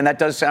great, and that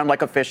does sound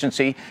like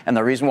efficiency. And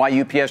the reason why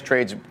UPS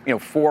trades, 4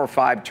 or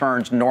 5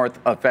 turns north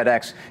of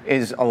FedEx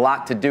is a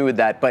lot to do with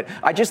that. But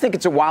I just think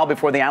it's a while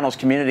before the analyst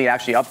community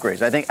actually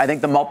upgrades. I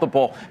think the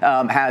multiple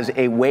has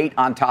a weight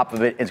on top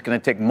of it. It's going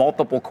to take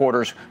multiple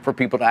quarters for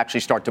people to actually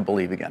start to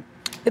believe again.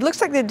 It looks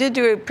like they did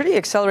do a pretty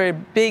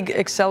big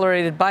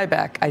accelerated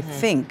buyback, I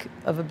think,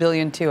 of $1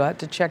 billion too. I have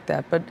to check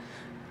that, but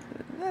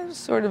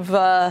sort of.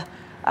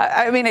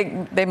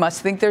 They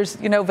must think there's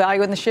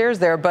value in the shares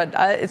there, but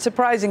it's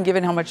surprising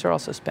given how much they're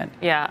also spending.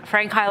 Yeah,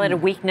 Frank highlighted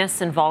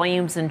weakness in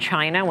volumes in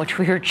China, which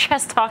we were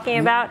just talking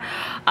about,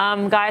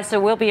 guys. So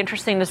it will be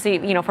interesting to see,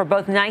 for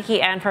both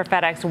Nike and for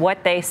FedEx,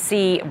 what they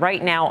see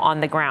right now on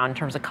the ground in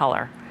terms of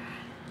color.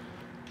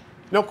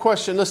 No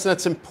question. Listen,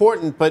 that's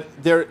important, but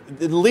they're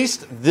at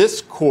least this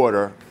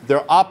quarter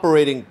they're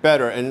operating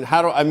better. And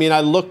I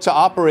look to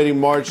operating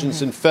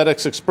margins in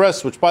FedEx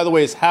Express, which, by the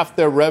way, is half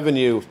their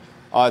revenue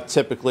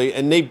typically,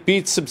 and they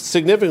beat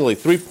significantly,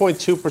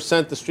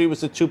 3.2%. The street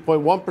was at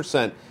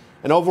 2.1%,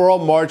 and overall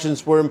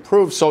margins were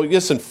improved. So,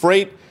 listen,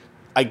 freight,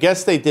 I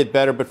guess they did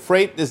better, but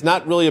freight is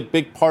not really a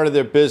big part of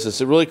their business.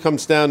 It really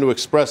comes down to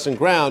Express and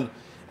Ground,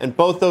 and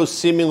both those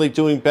seemingly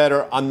doing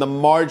better on the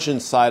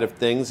margin side of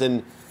things.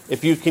 And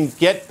if you can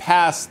get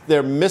past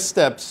their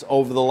missteps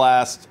over the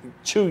last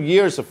 2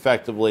 years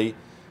effectively,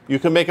 you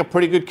can make a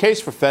pretty good case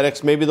for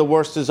FedEx. Maybe the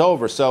worst is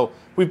over. So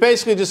we've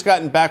basically just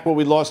gotten back what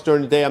we lost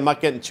during the day. I'm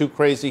not getting too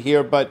crazy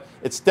here, but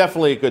it's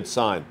definitely a good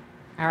sign.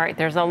 All right,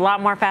 there's a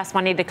lot more Fast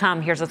Money to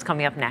come. Here's what's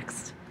coming up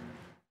next.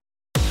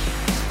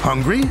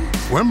 Hungry?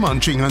 We're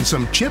munching on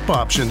some chip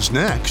options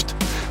next.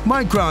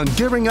 Micron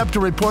gearing up to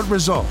report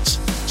results.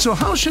 So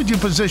how should you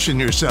position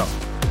yourself?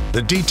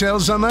 The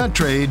details on that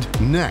trade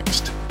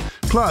next.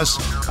 Plus,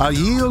 a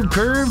yield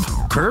curve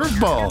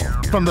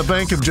curveball from the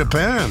Bank of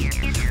Japan.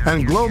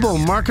 And global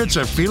markets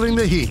are feeling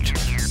the heat.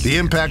 The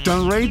impact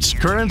on rates,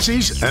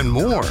 currencies, and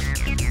more.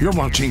 You're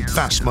watching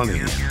Fast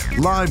Money,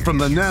 live from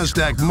the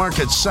NASDAQ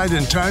market site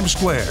in Times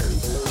Square.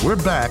 We're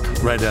back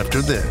right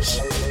after this.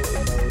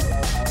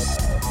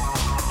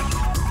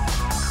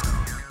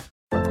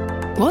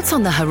 What's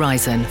on the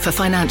horizon for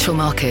financial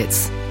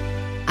markets?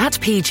 At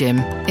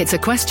PGIM, it's a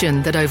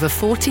question that over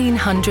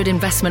 1,400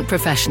 investment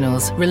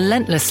professionals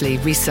relentlessly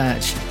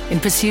research in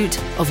pursuit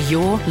of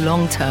your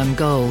long-term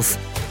goals.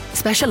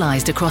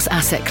 Specialized across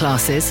asset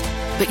classes,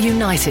 but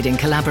united in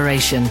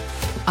collaboration,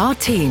 our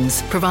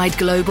teams provide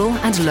global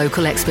and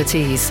local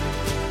expertise.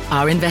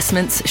 Our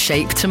investments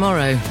shape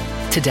tomorrow,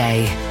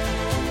 today.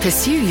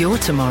 Pursue your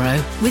tomorrow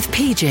with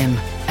PGIM,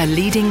 a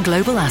leading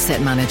global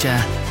asset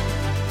manager.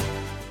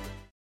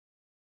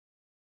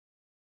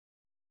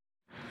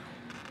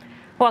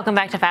 Welcome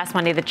back to Fast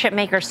Money. The chip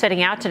maker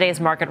sitting out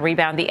today's market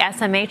rebound. The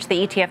SMH,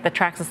 the ETF that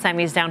tracks the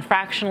semis, down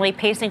fractionally,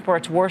 pacing for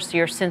its worst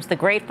year since the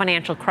great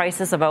financial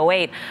crisis of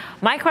 2008.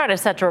 Micron is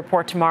set to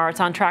report tomorrow. It's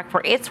on track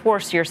for its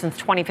worst year since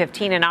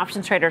 2015, and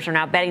options traders are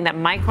now betting that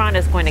Micron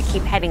is going to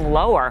keep heading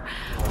lower.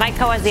 Mike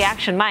Coe has the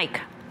action. Mike.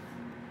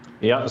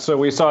 Yeah, so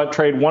we saw it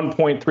trade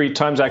 1.3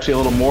 times, actually a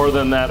little more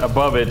than that,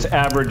 above its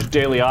average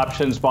daily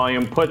options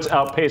volume, puts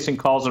outpacing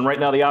calls, and right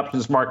now the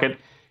options market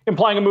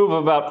implying a move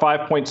of about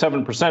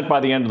 5.7% by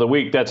the end of the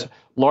week. That's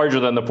larger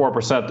than the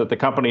 4% that the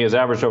company has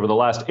averaged over the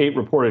last 8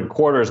 reported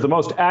quarters. The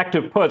most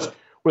active puts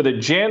were the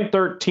Jan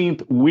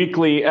 13th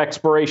weekly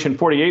expiration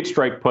 48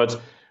 strike puts.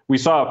 We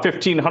saw a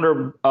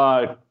 1,500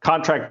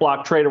 contract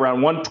block trade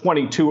around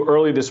 122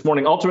 early this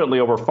morning, ultimately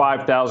over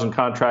 5,000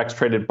 contracts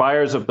traded.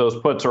 Buyers of those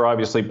puts are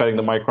obviously betting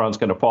the Micron's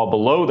going to fall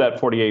below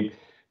that $48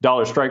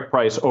 strike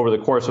price over the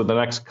course of the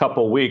next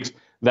couple weeks.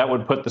 That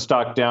would put the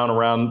stock down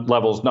around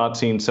levels not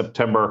seen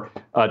September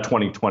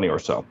 2020 or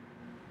so.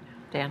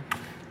 Dan.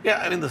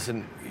 Yeah,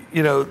 listen,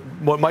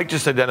 what Mike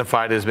just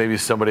identified is maybe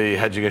somebody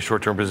hedging a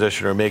short-term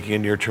position or making a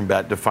near-term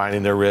bet,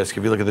 defining their risk.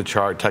 If you look at the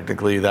chart,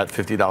 technically that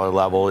 $50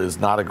 level is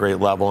not a great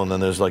level, and then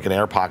there's like an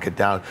air pocket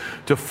down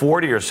to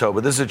 40 or so.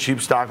 But this is a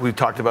cheap stock. We've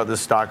talked about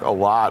this stock a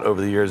lot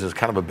over the years as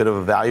kind of a bit of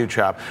a value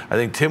trap. I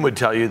think Tim would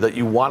tell you that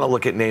you want to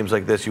look at names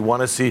like this. You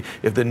want to see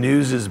if the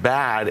news is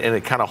bad and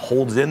it kind of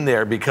holds in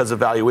there because of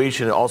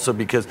valuation, and also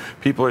because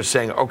people are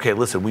saying, okay,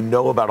 listen, we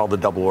know about all the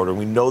double order.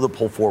 We know the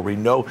pull forward. We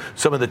know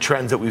some of the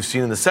trends that we've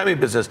seen in the semi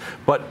business.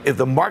 But if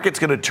the market's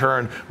going to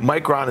turn,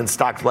 Micron and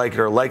stocks like it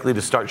are likely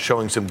to start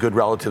showing some good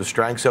relative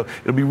strength. So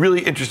it'll be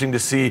really interesting to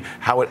see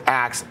how it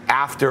acts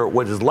after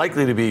what is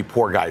likely to be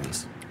poor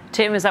guidance.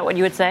 Tim, is that what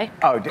you would say?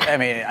 Oh,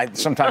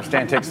 sometimes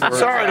Dan takes the words.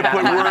 Sorry to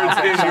put words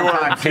in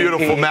your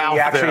beautiful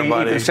mouth there,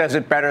 buddy. He says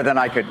it better than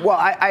I could.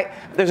 Well,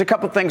 there's a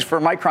couple things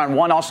for Micron.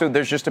 One, also,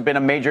 there's just been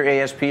a major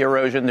ASP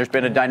erosion. There's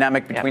been a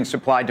dynamic between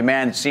supply and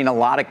demand. Seen a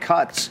lot of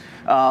cuts.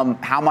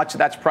 How much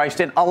that's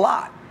priced in? A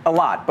lot.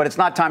 But it's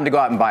not time to go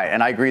out and buy it.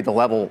 And I agree, the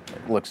level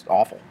looks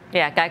awful.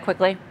 Yeah, Guy,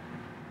 quickly.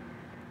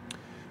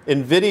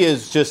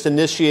 NVIDIA's just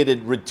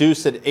initiated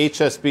reduce at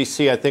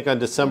HSBC, I think, on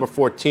December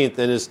 14th.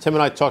 And as Tim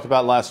and I talked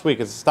about last week,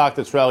 it's a stock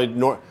that's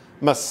rallied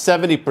almost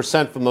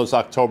 70% from those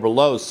October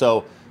lows.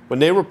 So when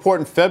they report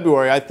in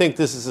February, I think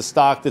this is a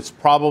stock that's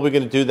probably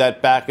going to do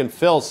that back and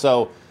fill.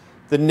 So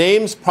the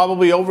name's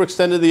probably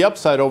overextended the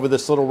upside over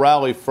this little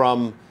rally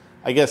from,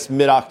 I guess,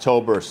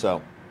 mid-October or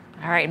so.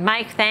 All right,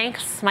 Mike,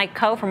 thanks. Mike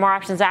Coe for more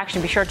options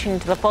action. Be sure to tune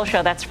into the full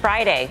show. That's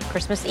Friday,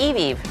 Christmas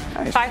Eve,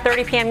 nice.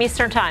 5:30 p.m.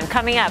 Eastern Time.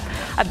 Coming up,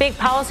 a big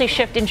policy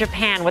shift in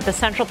Japan, what the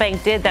central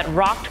bank did that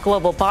rocked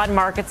global bond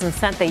markets and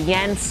sent the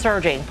yen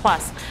surging.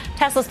 Plus,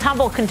 Tesla's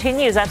tumble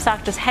continues. That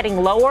stock just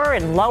heading lower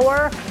and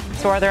lower.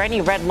 So are there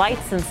any red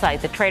lights in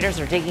sight? The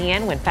traders are digging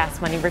in when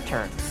Fast Money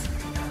returns.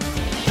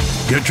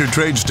 Get your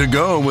trades to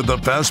go with the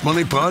Fast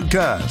Money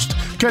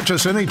Podcast. Catch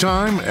us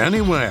anytime,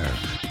 anywhere.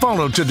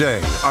 Follow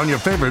today on your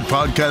favorite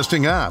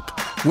podcasting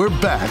app. We're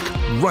back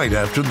right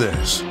after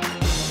this.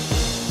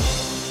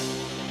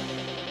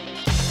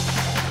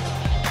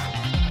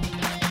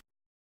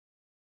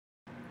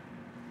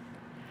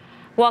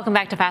 Welcome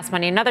back to Fast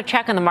Money. Another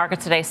check on the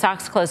markets today.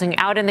 Stocks closing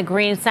out in the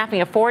green,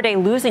 snapping a 4-day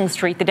losing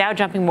streak. The Dow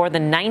jumping more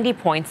than 90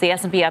 points. The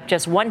S&P up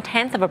just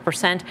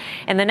 0.1%,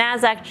 and the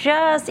Nasdaq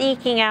just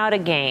eking out a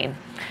gain.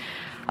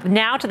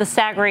 Now to the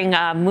staggering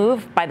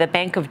move by the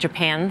Bank of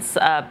Japan's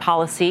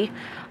policy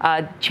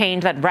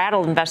change that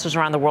rattled investors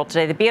around the world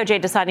today. The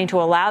BOJ deciding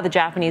to allow the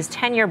Japanese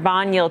 10-year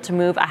bond yield to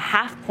move a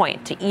half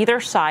point to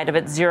either side of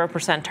its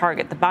 0%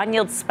 target. The bond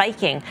yield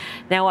spiking,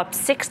 now up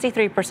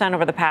 63%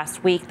 over the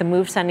past week. The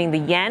move sending the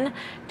yen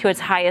to its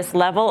highest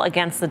level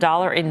against the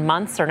dollar in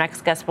months. Our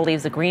next guest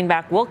believes the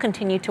greenback will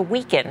continue to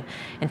weaken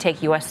and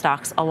take U.S.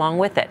 stocks along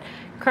with it.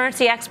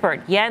 Currency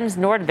expert Jens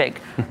Nordvig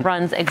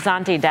runs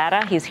Exante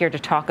Data. He's here to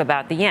talk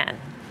about the yen.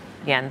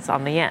 Jens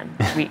on the yen.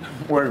 We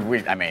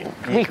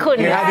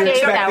couldn't.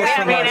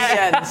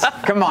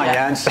 Come on,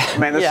 Jens.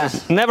 Man, this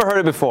is never heard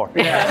it before.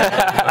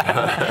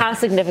 How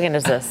significant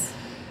is this?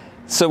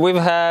 So we've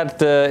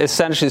had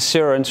essentially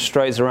zero interest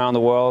rates around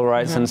the world,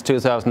 right, since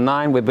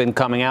 2009. We've been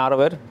coming out of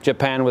it.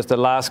 Japan was the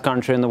last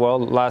country in the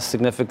world, last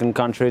significant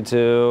country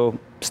to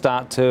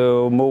start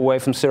to move away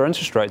from zero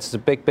interest rates. It's a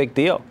big, big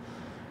deal.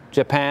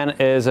 Japan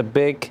is a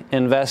big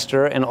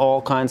investor in all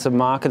kinds of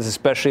markets,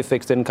 especially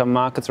fixed income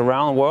markets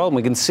around the world. And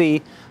we can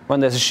see when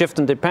there's a shift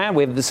in Japan,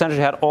 we've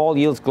essentially had all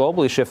yields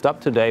globally shift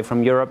up today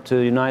from Europe to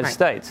the United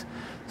States.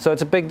 So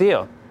it's a big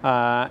deal.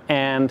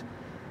 And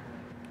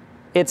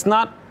it's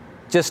not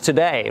just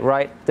today,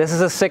 right? This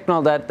is a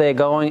signal that they're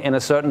going in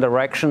a certain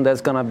direction. There's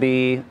going to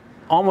be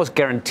almost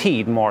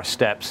guaranteed more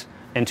steps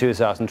in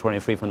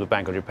 2023 from the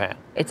Bank of Japan.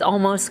 It's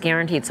almost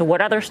guaranteed. So what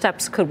other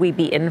steps could we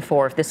be in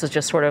for if this is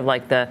just sort of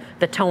like the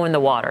toe in the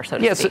water, so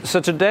to speak?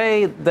 So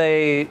today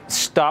they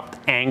stopped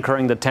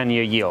anchoring the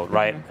 10-year yield,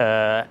 right?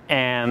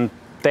 And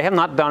they have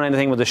not done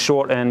anything with the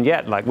short end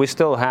yet. Like, we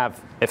still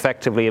have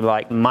effectively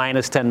like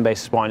minus 10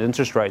 basis point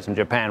interest rates in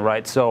Japan,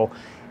 right? So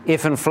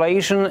if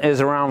inflation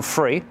is around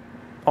 3,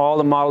 all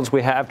the models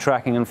we have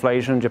tracking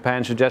inflation in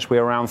Japan suggest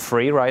we're around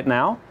 3 right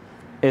now.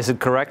 Is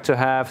it correct to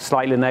have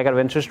slightly negative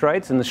interest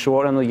rates in the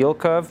short end of the yield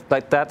curve?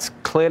 Like, that's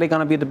clearly going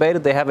to be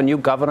debated. They have a new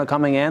governor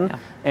coming in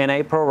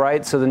April,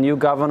 right? So the new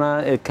governor,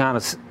 it kind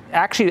of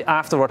actually,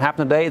 after what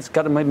happened today, it's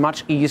got to be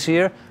much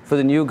easier for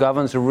the new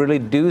governor to really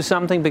do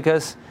something,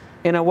 because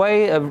in a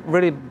way, a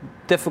really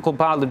difficult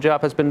part of the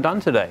job has been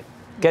done today.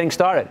 Getting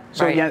started.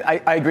 So yeah,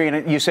 I agree.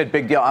 And you said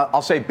big deal.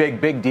 I'll say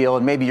big deal,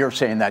 and maybe you're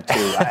saying that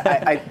too.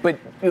 But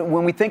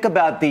when we think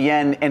about the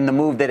yen and the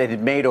move that it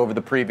had made over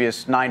the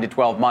previous 9 to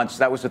 12 months,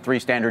 that was a 3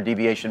 standard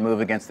deviation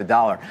move against the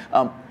dollar.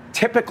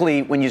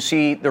 Typically, when you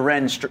see the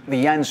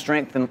yen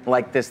strengthen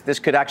like this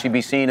could actually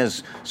be seen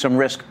as some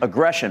risk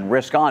aggression,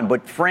 risk on.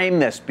 But frame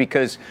this,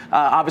 because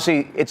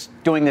obviously it's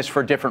doing this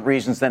for different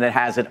reasons than it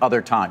has at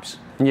other times.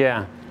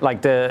 Yeah,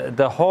 like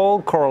the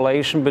whole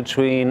correlation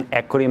between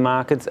equity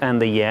markets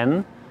and the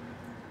yen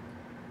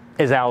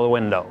is out of the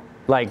window.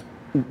 Like,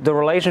 the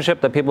relationship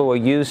that people were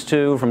used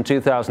to from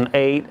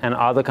 2008 and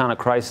other kind of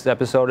crisis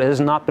episode has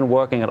not been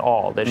working at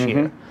all this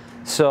year.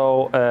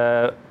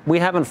 So we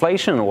have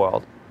inflation in the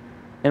world.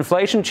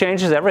 Inflation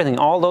changes everything.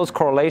 All those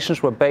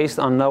correlations were based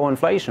on no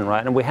inflation,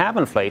 right? And we have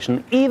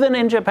inflation, even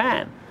in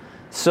Japan.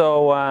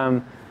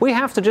 So we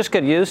have to just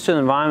get used to the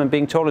environment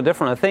being totally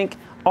different. I think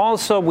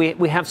also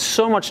we have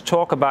so much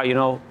talk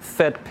about,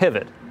 Fed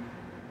pivot.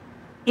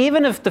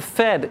 Even if the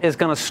Fed is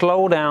going to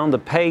slow down the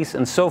pace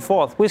and so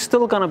forth, we're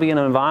still going to be in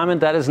an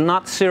environment that is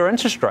not zero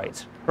interest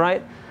rates,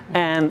 right?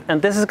 And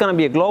this is going to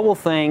be a global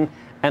thing.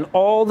 And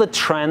all the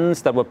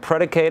trends that were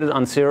predicated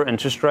on zero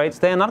interest rates,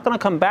 they're not going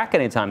to come back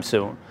anytime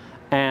soon.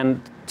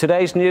 And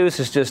today's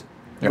news is just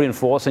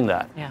reinforcing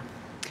that. Yeah.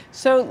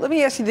 So let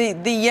me ask you,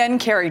 the yen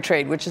carry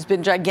trade, which has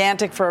been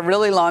gigantic for a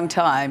really long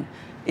time,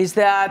 is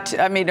there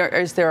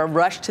a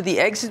rush to the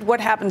exit?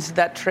 What happens to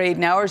that trade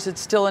now, or is it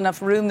still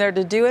enough room there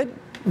to do it?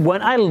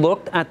 When I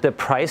looked at the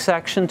price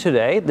action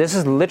today, this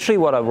is literally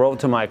what I wrote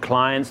to my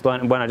clients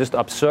when I just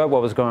observed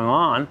what was going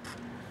on.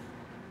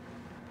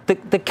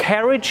 the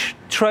carriage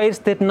trades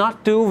did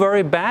not do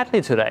very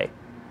badly today.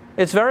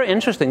 It's very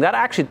interesting. That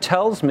actually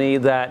tells me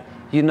that,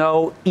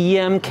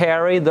 EM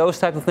carry, those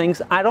type of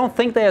things, I don't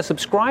think they are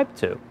subscribed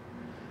to.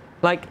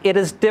 Like, it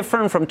is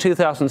different from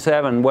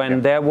 2007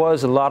 when there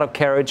was a lot of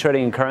carry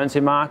trading in currency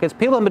markets.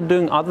 People have been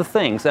doing other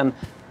things, and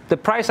the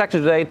price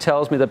action today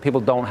tells me that people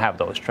don't have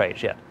those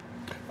trades yet.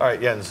 All right,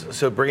 Jens,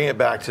 so bringing it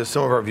back to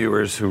some of our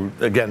viewers who,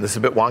 again, this is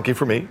a bit wonky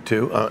for me,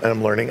 too, and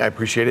I'm learning. I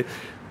appreciate it.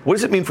 What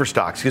does it mean for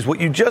stocks? Because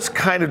what you just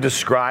kind of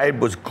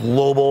described was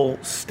global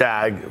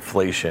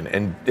stagflation,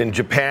 and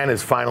Japan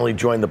has finally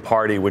joined the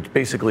party, which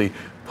basically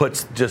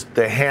puts just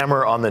the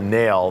hammer on the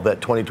nail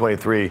that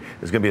 2023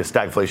 is going to be a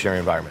stagflationary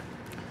environment.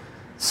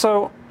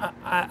 So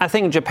I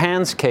think in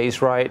Japan's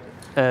case, right,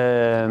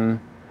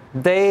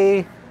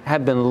 they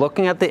have been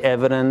looking at the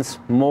evidence,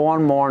 more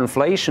and more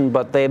inflation,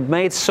 but they've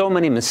made so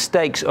many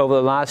mistakes over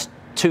the last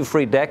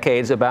 2-3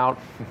 decades about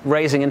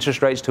raising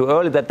interest rates too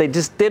early that they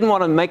just didn't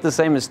want to make the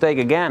same mistake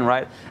again,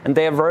 right? And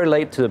they are very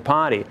late to the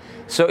party.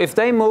 So if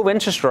they move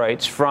interest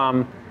rates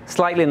from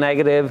slightly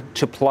negative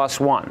to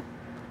 +1,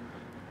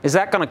 is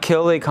that going to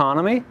kill the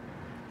economy?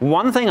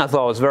 One thing I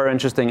thought was very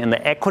interesting in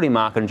the equity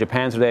market in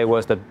Japan today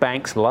was that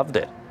banks loved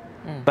it.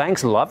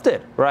 Banks loved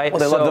it, right? Well,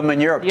 they love them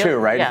in Europe too,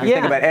 right? Yeah. If you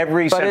think about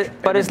every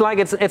but it's like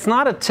it's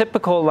not a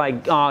typical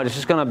it's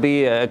just going to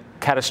be a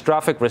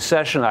catastrophic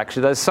recession.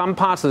 Actually, there's some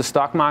parts of the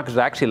stock market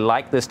that actually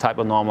like this type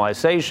of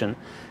normalization.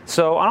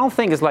 So I don't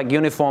think it's like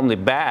uniformly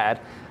bad.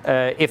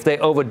 If they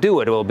overdo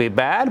it, it will be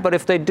bad. But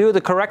if they do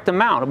the correct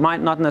amount, it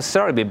might not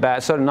necessarily be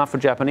bad. Certainly not for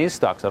Japanese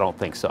stocks. I don't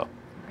think so.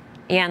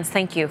 Jens,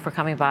 thank you for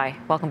coming by.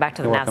 Welcome back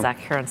to the NASDAQ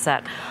here on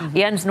set.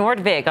 Jens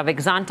Nordvig of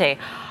Exante.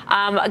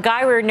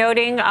 Guy, we were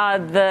noting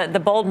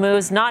the bold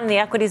moves, not in the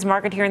equities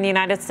market here in the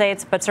United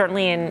States, but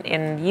certainly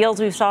in yields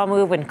we saw a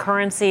move, in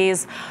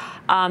currencies,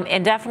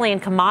 and definitely in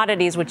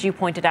commodities, which you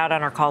pointed out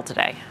on our call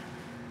today.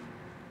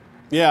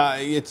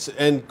 Yeah,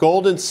 and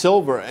gold and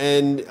silver.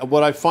 And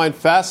what I find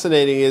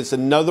fascinating is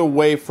another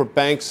way for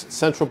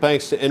central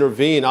banks to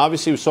intervene.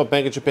 Obviously, we saw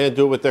Bank of Japan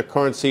do it with their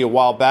currency a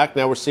while back.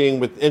 Now we're seeing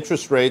with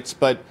interest rates,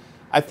 but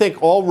I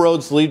think all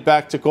roads lead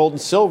back to gold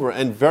and silver.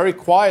 And very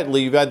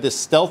quietly, you've had this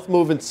stealth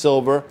move in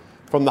silver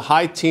from the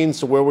high teens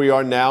to where we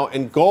are now.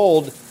 And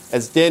gold,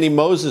 as Danny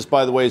Moses,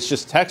 by the way, is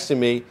just texting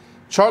me,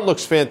 chart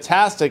looks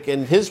fantastic.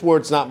 And his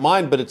words, not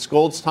mine, but it's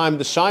gold's time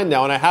to shine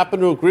now. And I happen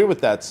to agree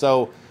with that.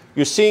 So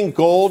you're seeing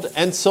gold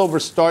and silver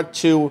start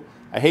to,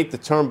 I hate the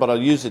term, but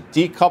I'll use it,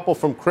 decouple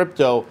from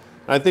crypto.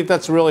 And I think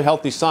that's a really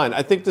healthy sign.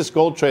 I think this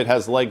gold trade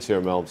has legs here,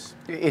 Melvs.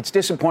 It's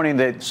disappointing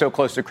that so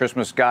close to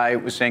Christmas, Guy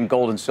was saying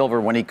gold and silver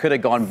when he could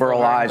have gone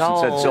Burl Ives and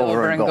said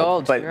silver and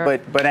gold.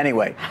 But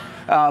anyway,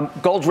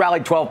 gold's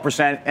rallied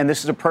 12%, and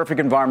this is a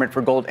perfect environment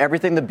for gold.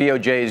 Everything the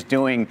BOJ is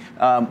doing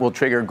will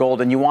trigger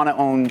gold, and you want to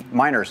own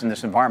miners in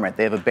this environment.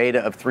 They have a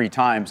beta of 3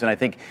 times, and I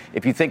think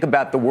if you think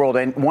about the world,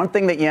 and one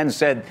thing that Jens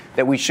said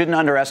that we shouldn't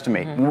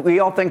underestimate,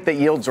 we all think that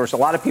yields, or a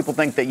lot of people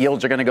think that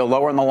yields are going to go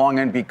lower in the long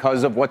end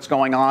because of what's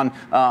going on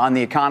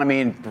the economy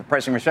and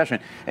pricing recession.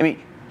 I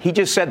mean, he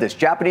just said this.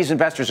 Japanese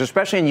investors,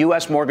 especially in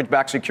U.S.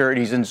 mortgage-backed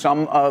securities and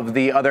some of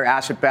the other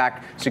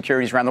asset-backed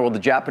securities around the world, the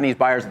Japanese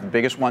buyers are the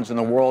biggest ones in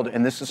the world,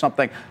 and this is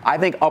something, I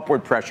think,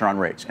 upward pressure on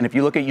rates. And if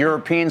you look at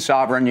European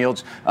sovereign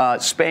yields,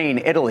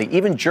 Spain, Italy,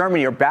 even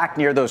Germany are back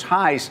near those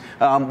highs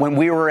when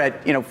we were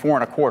at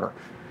 4.25.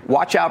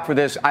 Watch out for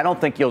this. I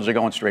don't think yields are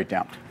going straight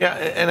down. Yeah,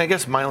 and I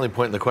guess my only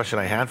point in the question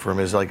I had for him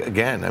is,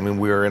 again, I mean,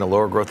 we are in a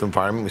lower growth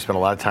environment. We spent a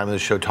lot of time in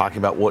this show talking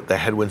about what the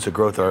headwinds of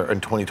growth are in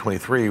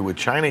 2023 with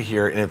China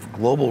here. And if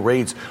global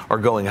rates are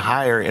going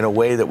higher in a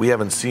way that we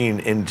haven't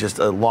seen in just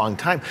a long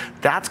time,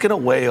 that's going to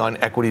weigh on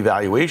equity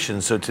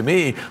valuations. So to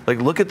me,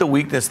 look at the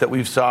weakness that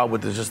we've saw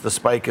with just the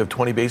spike of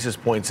 20 basis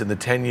points in the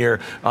 10-year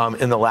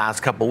in the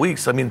last couple of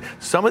weeks. I mean,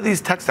 some of these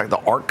tech stocks, the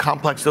ARK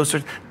complex, those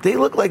sorts, they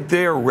look like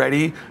they are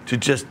ready to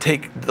just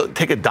take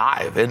a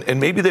dive, and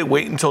maybe they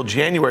wait until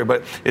January,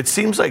 but it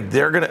seems like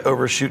they're going to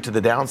overshoot to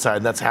the downside,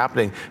 and that's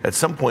happening at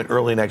some point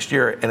early next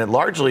year, and it's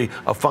largely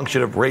a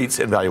function of rates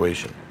and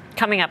valuation.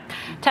 Coming up,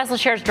 Tesla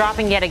shares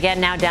dropping yet again,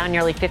 now down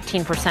nearly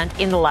 15%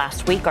 in the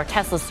last week. Are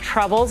Tesla's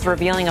troubles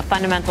revealing a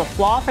fundamental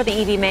flaw for the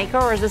EV maker,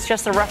 or is this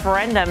just a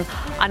referendum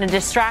on a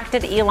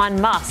distracted Elon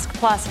Musk?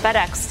 Plus,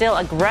 FedEx still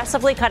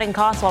aggressively cutting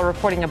costs while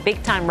reporting a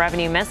big-time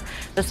revenue miss.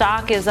 The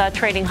stock is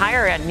trading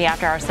higher in the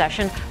after-hour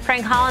session.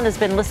 Frank Holland has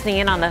been listening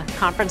in on the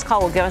conference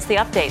call. Will give us the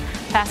update.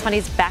 Fast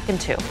Money's back in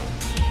 2.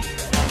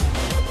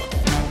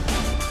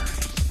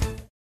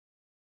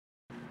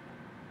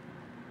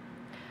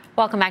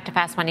 Welcome back to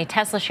Fast Money.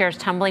 Tesla shares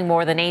tumbling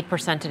more than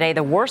 8% today,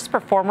 the worst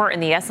performer in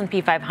the S&P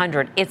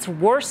 500. Its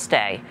worst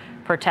day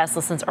for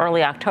Tesla since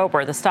early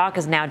October. The stock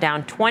is now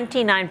down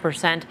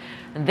 29%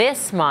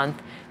 this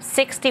month,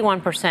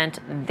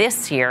 61%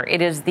 this year.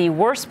 It is the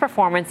worst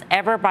performance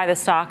ever by the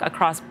stock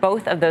across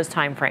both of those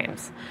time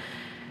frames.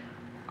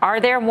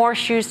 Are there more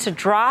shoes to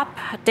drop,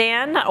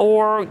 Dan?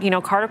 Or,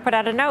 Carter put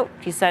out a note.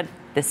 He said,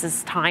 this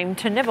is time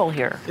to nibble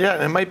here.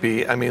 Yeah, it might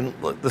be. I mean,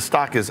 look, the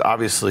stock is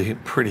obviously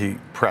pretty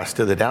pressed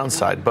to the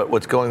downside. But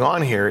what's going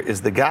on here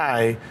is the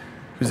guy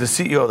who's the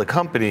CEO of the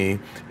company,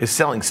 is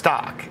selling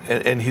stock,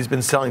 and he's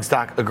been selling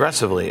stock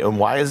aggressively. And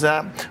why is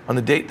that? On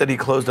the date that he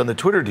closed on the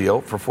Twitter deal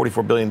for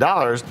 $44 billion,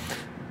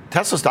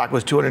 Tesla stock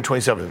was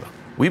 $227 billion.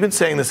 We've been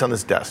saying this on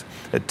this desk,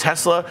 that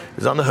Tesla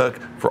is on the hook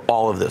for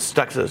all of this.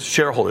 Tesla's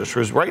shareholders.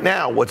 Because right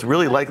now, what's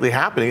really likely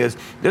happening is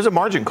there's a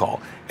margin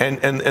call.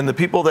 And the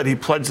people that he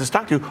pledged the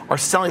stock to are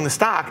selling the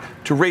stock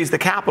to raise the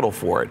capital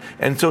for it.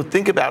 And so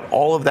think about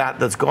all of that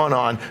that's gone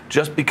on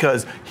just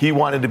because he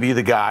wanted to be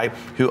the guy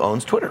who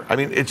owns Twitter. I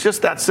mean, it's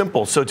just that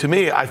simple. So to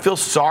me, I feel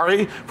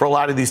sorry for a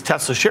lot of these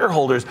Tesla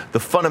shareholders, the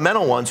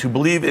fundamental ones who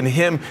believe in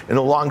him in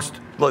the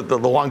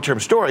long-term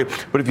story.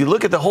 But if you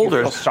look at the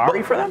holders, you feel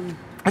sorry for them?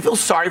 I feel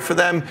sorry for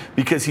them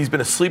because he's been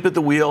asleep at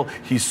the wheel.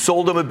 He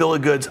sold them a bill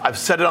of goods. I've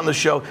said it on the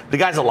show. The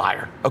guy's a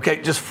liar,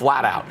 okay, just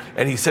flat out.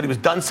 And he said he was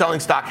done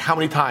selling stock how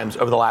many times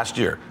over the last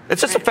year?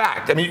 It's just a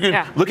fact. I mean, you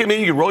can look at me,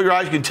 you can roll your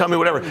eyes, you can tell me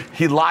whatever.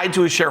 He lied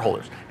to his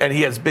shareholders, and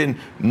he has been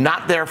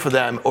not there for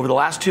them over the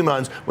last 2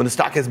 months when the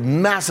stock has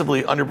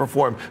massively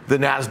underperformed the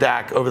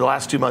NASDAQ over the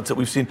last 2 months that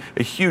we've seen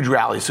a huge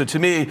rally. So to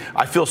me,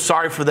 I feel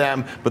sorry for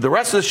them. But the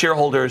rest of the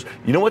shareholders,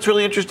 you know what's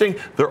really interesting?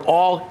 They're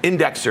all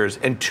indexers.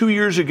 And 2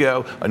 years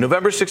ago, on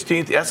November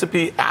 16th, the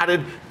S&P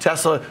added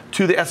Tesla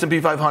to the S&P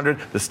 500.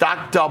 The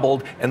stock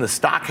doubled, and the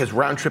stock has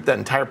round-tripped that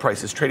entire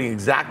price. It's trading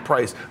exact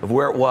price of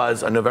where it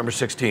was on November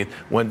 16th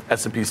when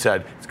S&P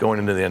said it's going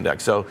into the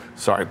index. So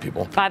sorry,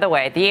 people. By the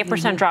way, the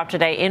 8% drop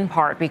today in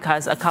part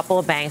because a couple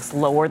of banks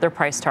lowered their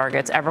price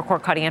targets.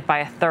 Evercore cutting it by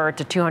a third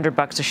to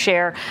 $200 a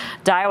share.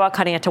 Daiwa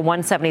cutting it to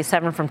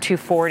 $177 from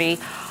 $240.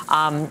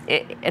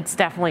 It's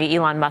definitely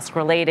Elon Musk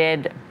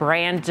related.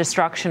 Brand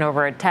destruction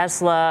over at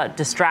Tesla,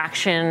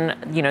 distraction.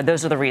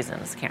 Those are the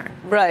reasons, Karen.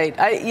 Right.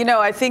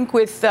 I think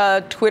with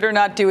Twitter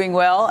not doing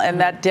well and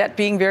that debt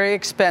being very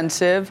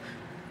expensive,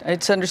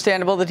 it's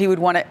understandable that he would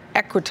want to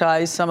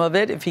equitize some of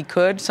it if he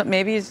could. So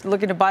maybe he's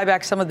looking to buy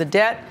back some of the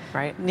debt.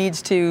 Right.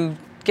 Needs to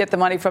get the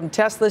money from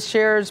Tesla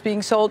shares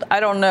being sold. I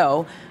don't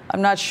know.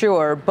 I'm not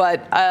sure.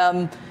 But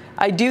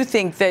I do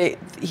think that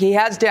he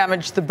has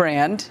damaged the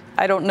brand.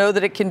 I don't know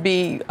that it can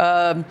be.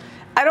 I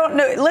don't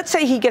know. Let's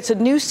say he gets a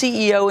new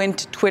CEO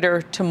into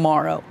Twitter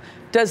tomorrow.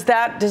 Does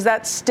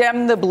that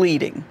stem the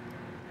bleeding?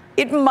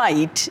 It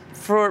might,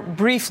 for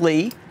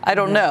briefly. I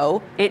don't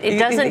know. It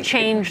doesn't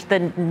change the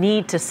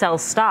need to sell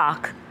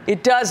stock.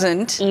 It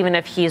doesn't. Even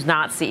if he's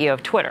not CEO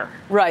of Twitter.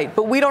 Right.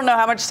 But we don't know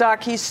how much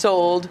stock he's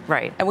sold.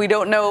 Right. And we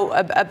don't know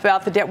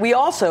about the debt. We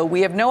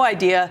have no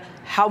idea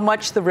how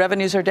much the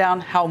revenues are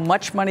down, how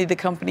much money the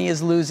company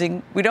is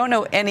losing. We don't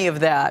know any of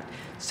that.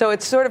 So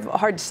it's sort of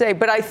hard to say.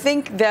 But I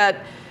think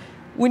that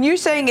when you're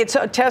saying it's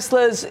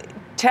Tesla's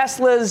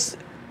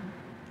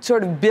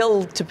sort of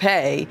bill to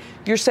pay,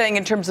 you're saying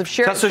in terms of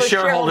Tesla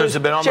shareholders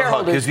have been on the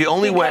hook because the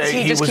only way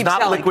he was not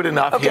selling. Liquid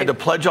enough, he had to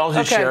pledge all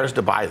his shares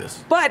to buy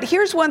this. But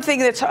here's one thing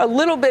that's a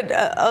little bit,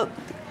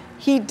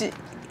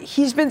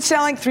 he's been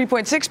selling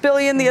 $3.6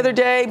 billion the other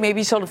day,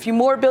 maybe he sold a few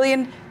more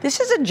billion. This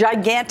is a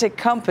gigantic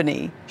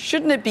company.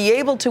 Shouldn't it be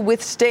able to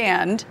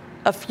withstand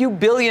a few $1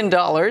 billion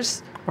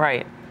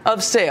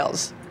of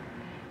sales?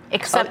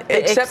 Except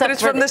that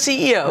it's from the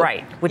CEO.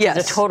 Right, which is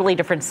a totally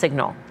different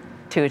signal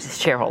to his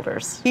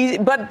shareholders.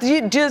 But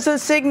does the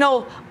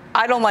signal,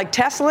 I don't like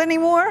Tesla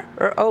anymore?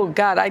 Or, oh,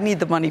 God, I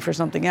need the money for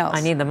something else? I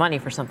need the money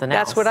for something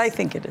else. That's what I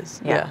think it is.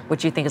 Yeah.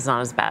 Which you think is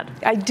not as bad.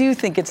 I do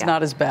think it's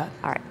not as bad.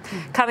 All right.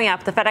 Coming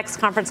up, the FedEx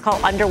conference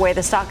call underway.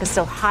 The stock is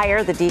still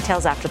higher. The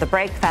details after the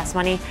break. Fast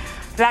Money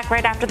back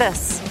right after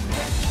this.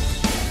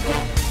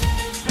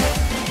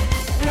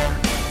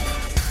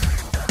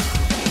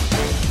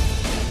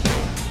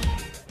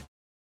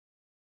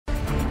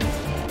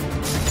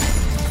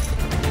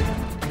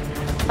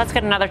 Let's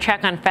get another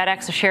check on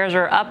FedEx. The shares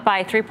are up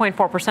by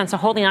 3.4%, so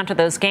holding on to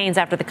those gains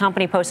after the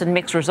company posted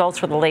mixed results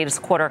for the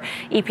latest quarter.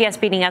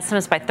 EPS beating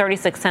estimates by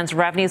 36 cents.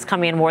 Revenues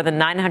coming in more than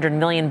 $900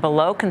 million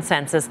below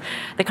consensus.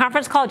 The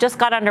conference call just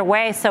got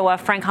underway, so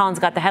Frank Holland's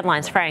got the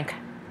headlines. Frank.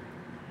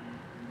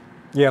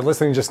 Yeah,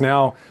 listening just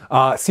now,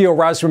 CEO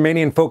Raj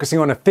Subramanian focusing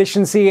on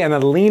efficiency and a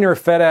leaner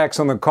FedEx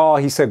on the call.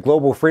 He said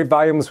global freight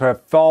volumes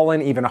have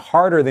fallen even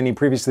harder than he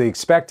previously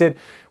expected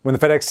when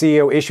the FedEx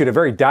CEO issued a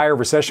very dire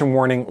recession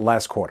warning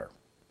last quarter.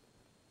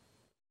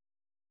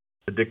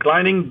 The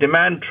declining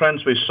demand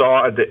trends we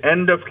saw at the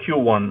end of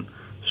Q1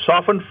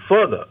 softened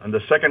further in the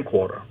second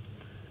quarter,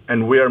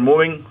 and we are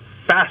moving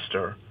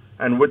faster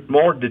and with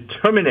more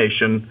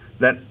determination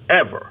than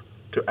ever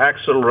to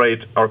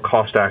accelerate our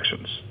cost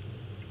actions.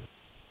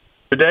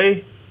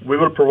 Today, we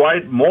will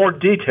provide more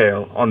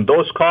detail on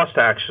those cost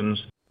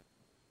actions.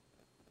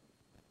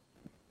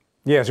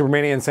 Yeah,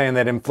 Subramanian saying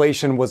that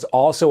inflation was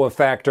also a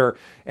factor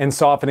in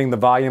softening the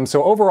volume.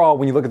 So overall,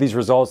 when you look at these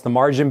results, the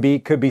margin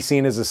beat could be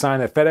seen as a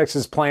sign that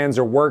FedEx's plans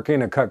are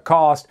working to cut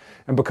costs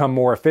and become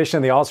more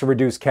efficient. They also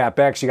reduced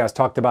CapEx. You guys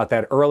talked about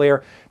that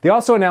earlier. They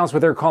also announced what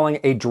they're calling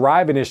a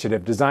Drive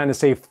initiative designed to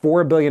save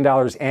 $4 billion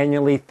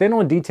annually. Thin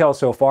on details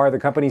so far. The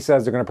company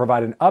says they're going to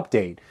provide an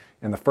update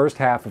in the first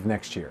half of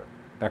next year.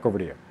 Back over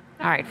to you.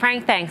 All right,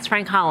 Frank, thanks.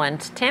 Frank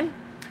Holland. Tim?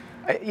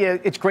 Yeah,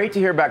 it's great to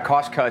hear about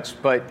cost cuts,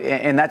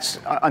 and that's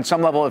on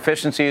some level,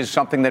 efficiency is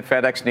something that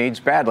FedEx needs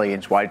badly.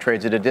 It's why it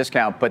trades at a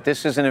discount. But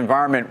this is an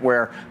environment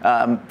where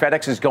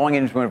FedEx is going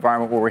into an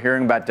environment where we're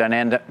hearing about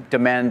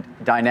demand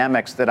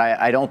dynamics that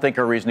I don't think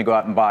are a reason to go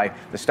out and buy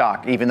the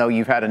stock, even though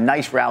you've had a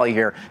nice rally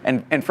here.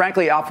 And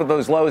frankly, off of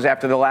those lows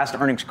after the last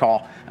earnings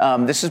call,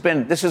 this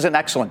is an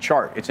excellent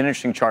chart. It's an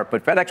interesting chart.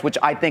 But FedEx, which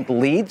I think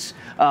leads,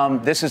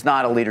 this is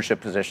not a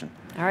leadership position.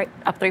 All right,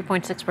 up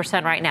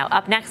 3.6% right now.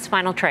 Up next,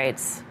 final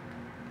trades.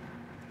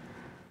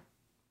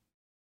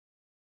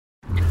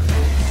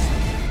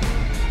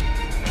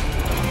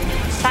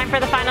 Time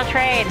for the final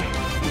trade.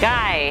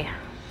 Guy.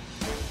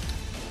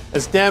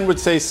 As Dan would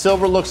say,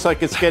 silver looks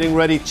like it's getting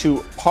ready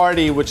to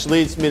party, which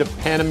leads me to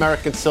Pan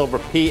American Silver,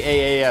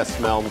 PAAS,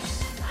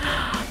 Melms.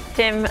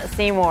 Tim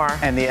Seymour.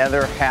 And the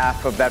other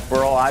half of that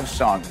Burl Ives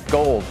song,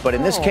 gold. But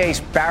in this case,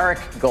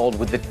 Barrick Gold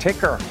with the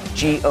ticker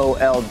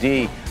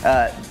GOLD.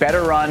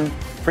 Better run,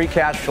 free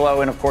cash flow,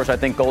 and of course, I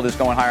think gold is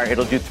going higher.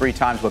 It'll do 3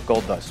 times what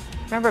gold does.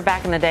 Remember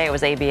back in the day, it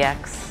was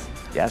ABX.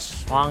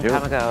 Yes. Long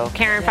time ago.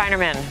 Karen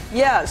Feinerman.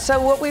 Yeah,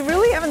 so what we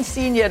really haven't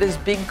seen yet is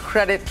big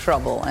credit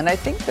trouble. And I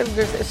think that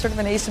there's sort of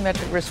an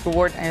asymmetric risk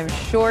reward. I am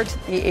short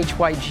the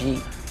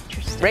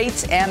HYG.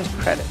 Rates and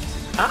credit.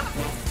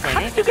 How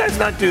did you guys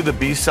not do the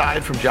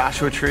B-side from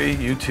Joshua Tree,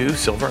 U2,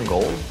 Silver and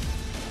Gold?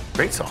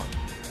 Great song.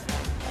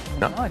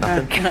 No,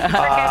 nothing.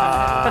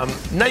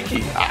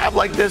 Nike, I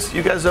like this.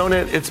 You guys own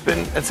it. It's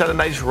had a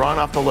nice run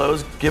off the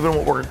lows. Given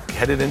what we're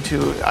headed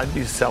into, I'd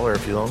be a seller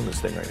if you own this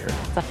thing right here.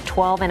 It's up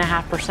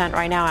 12.5%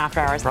 right now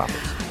after hours.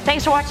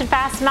 Thanks for watching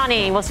Fast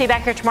Money. We'll see you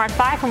back here tomorrow at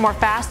 5 for more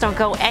Fast. Don't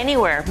go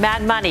anywhere.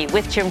 Mad Money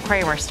with Jim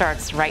Cramer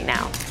starts right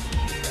now.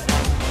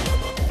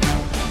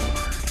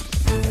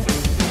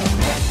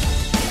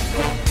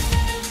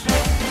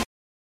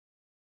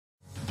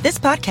 This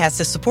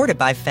podcast is supported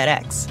by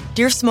FedEx.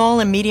 Dear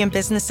small and medium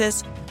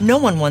businesses, no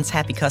one wants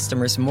happy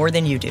customers more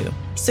than you do.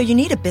 So you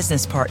need a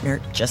business partner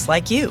just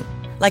like you.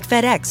 Like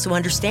FedEx, who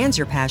understands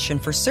your passion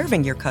for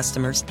serving your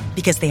customers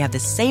because they have the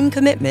same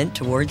commitment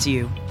towards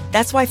you.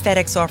 That's why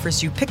FedEx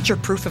offers you picture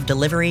proof of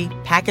delivery,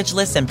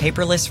 packageless and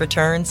paperless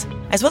returns,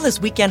 as well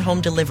as weekend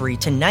home delivery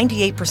to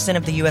 98%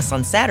 of the U.S.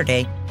 on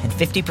Saturday and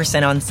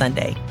 50% on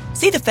Sunday.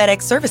 See the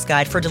FedEx service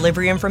guide for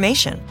delivery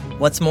information.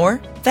 What's more,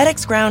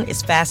 FedEx Ground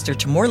is faster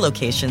to more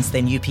locations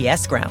than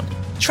UPS Ground.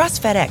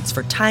 Trust FedEx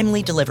for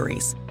timely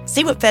deliveries.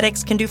 See what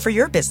FedEx can do for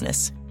your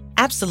business.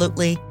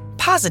 Absolutely,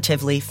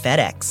 positively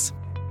FedEx.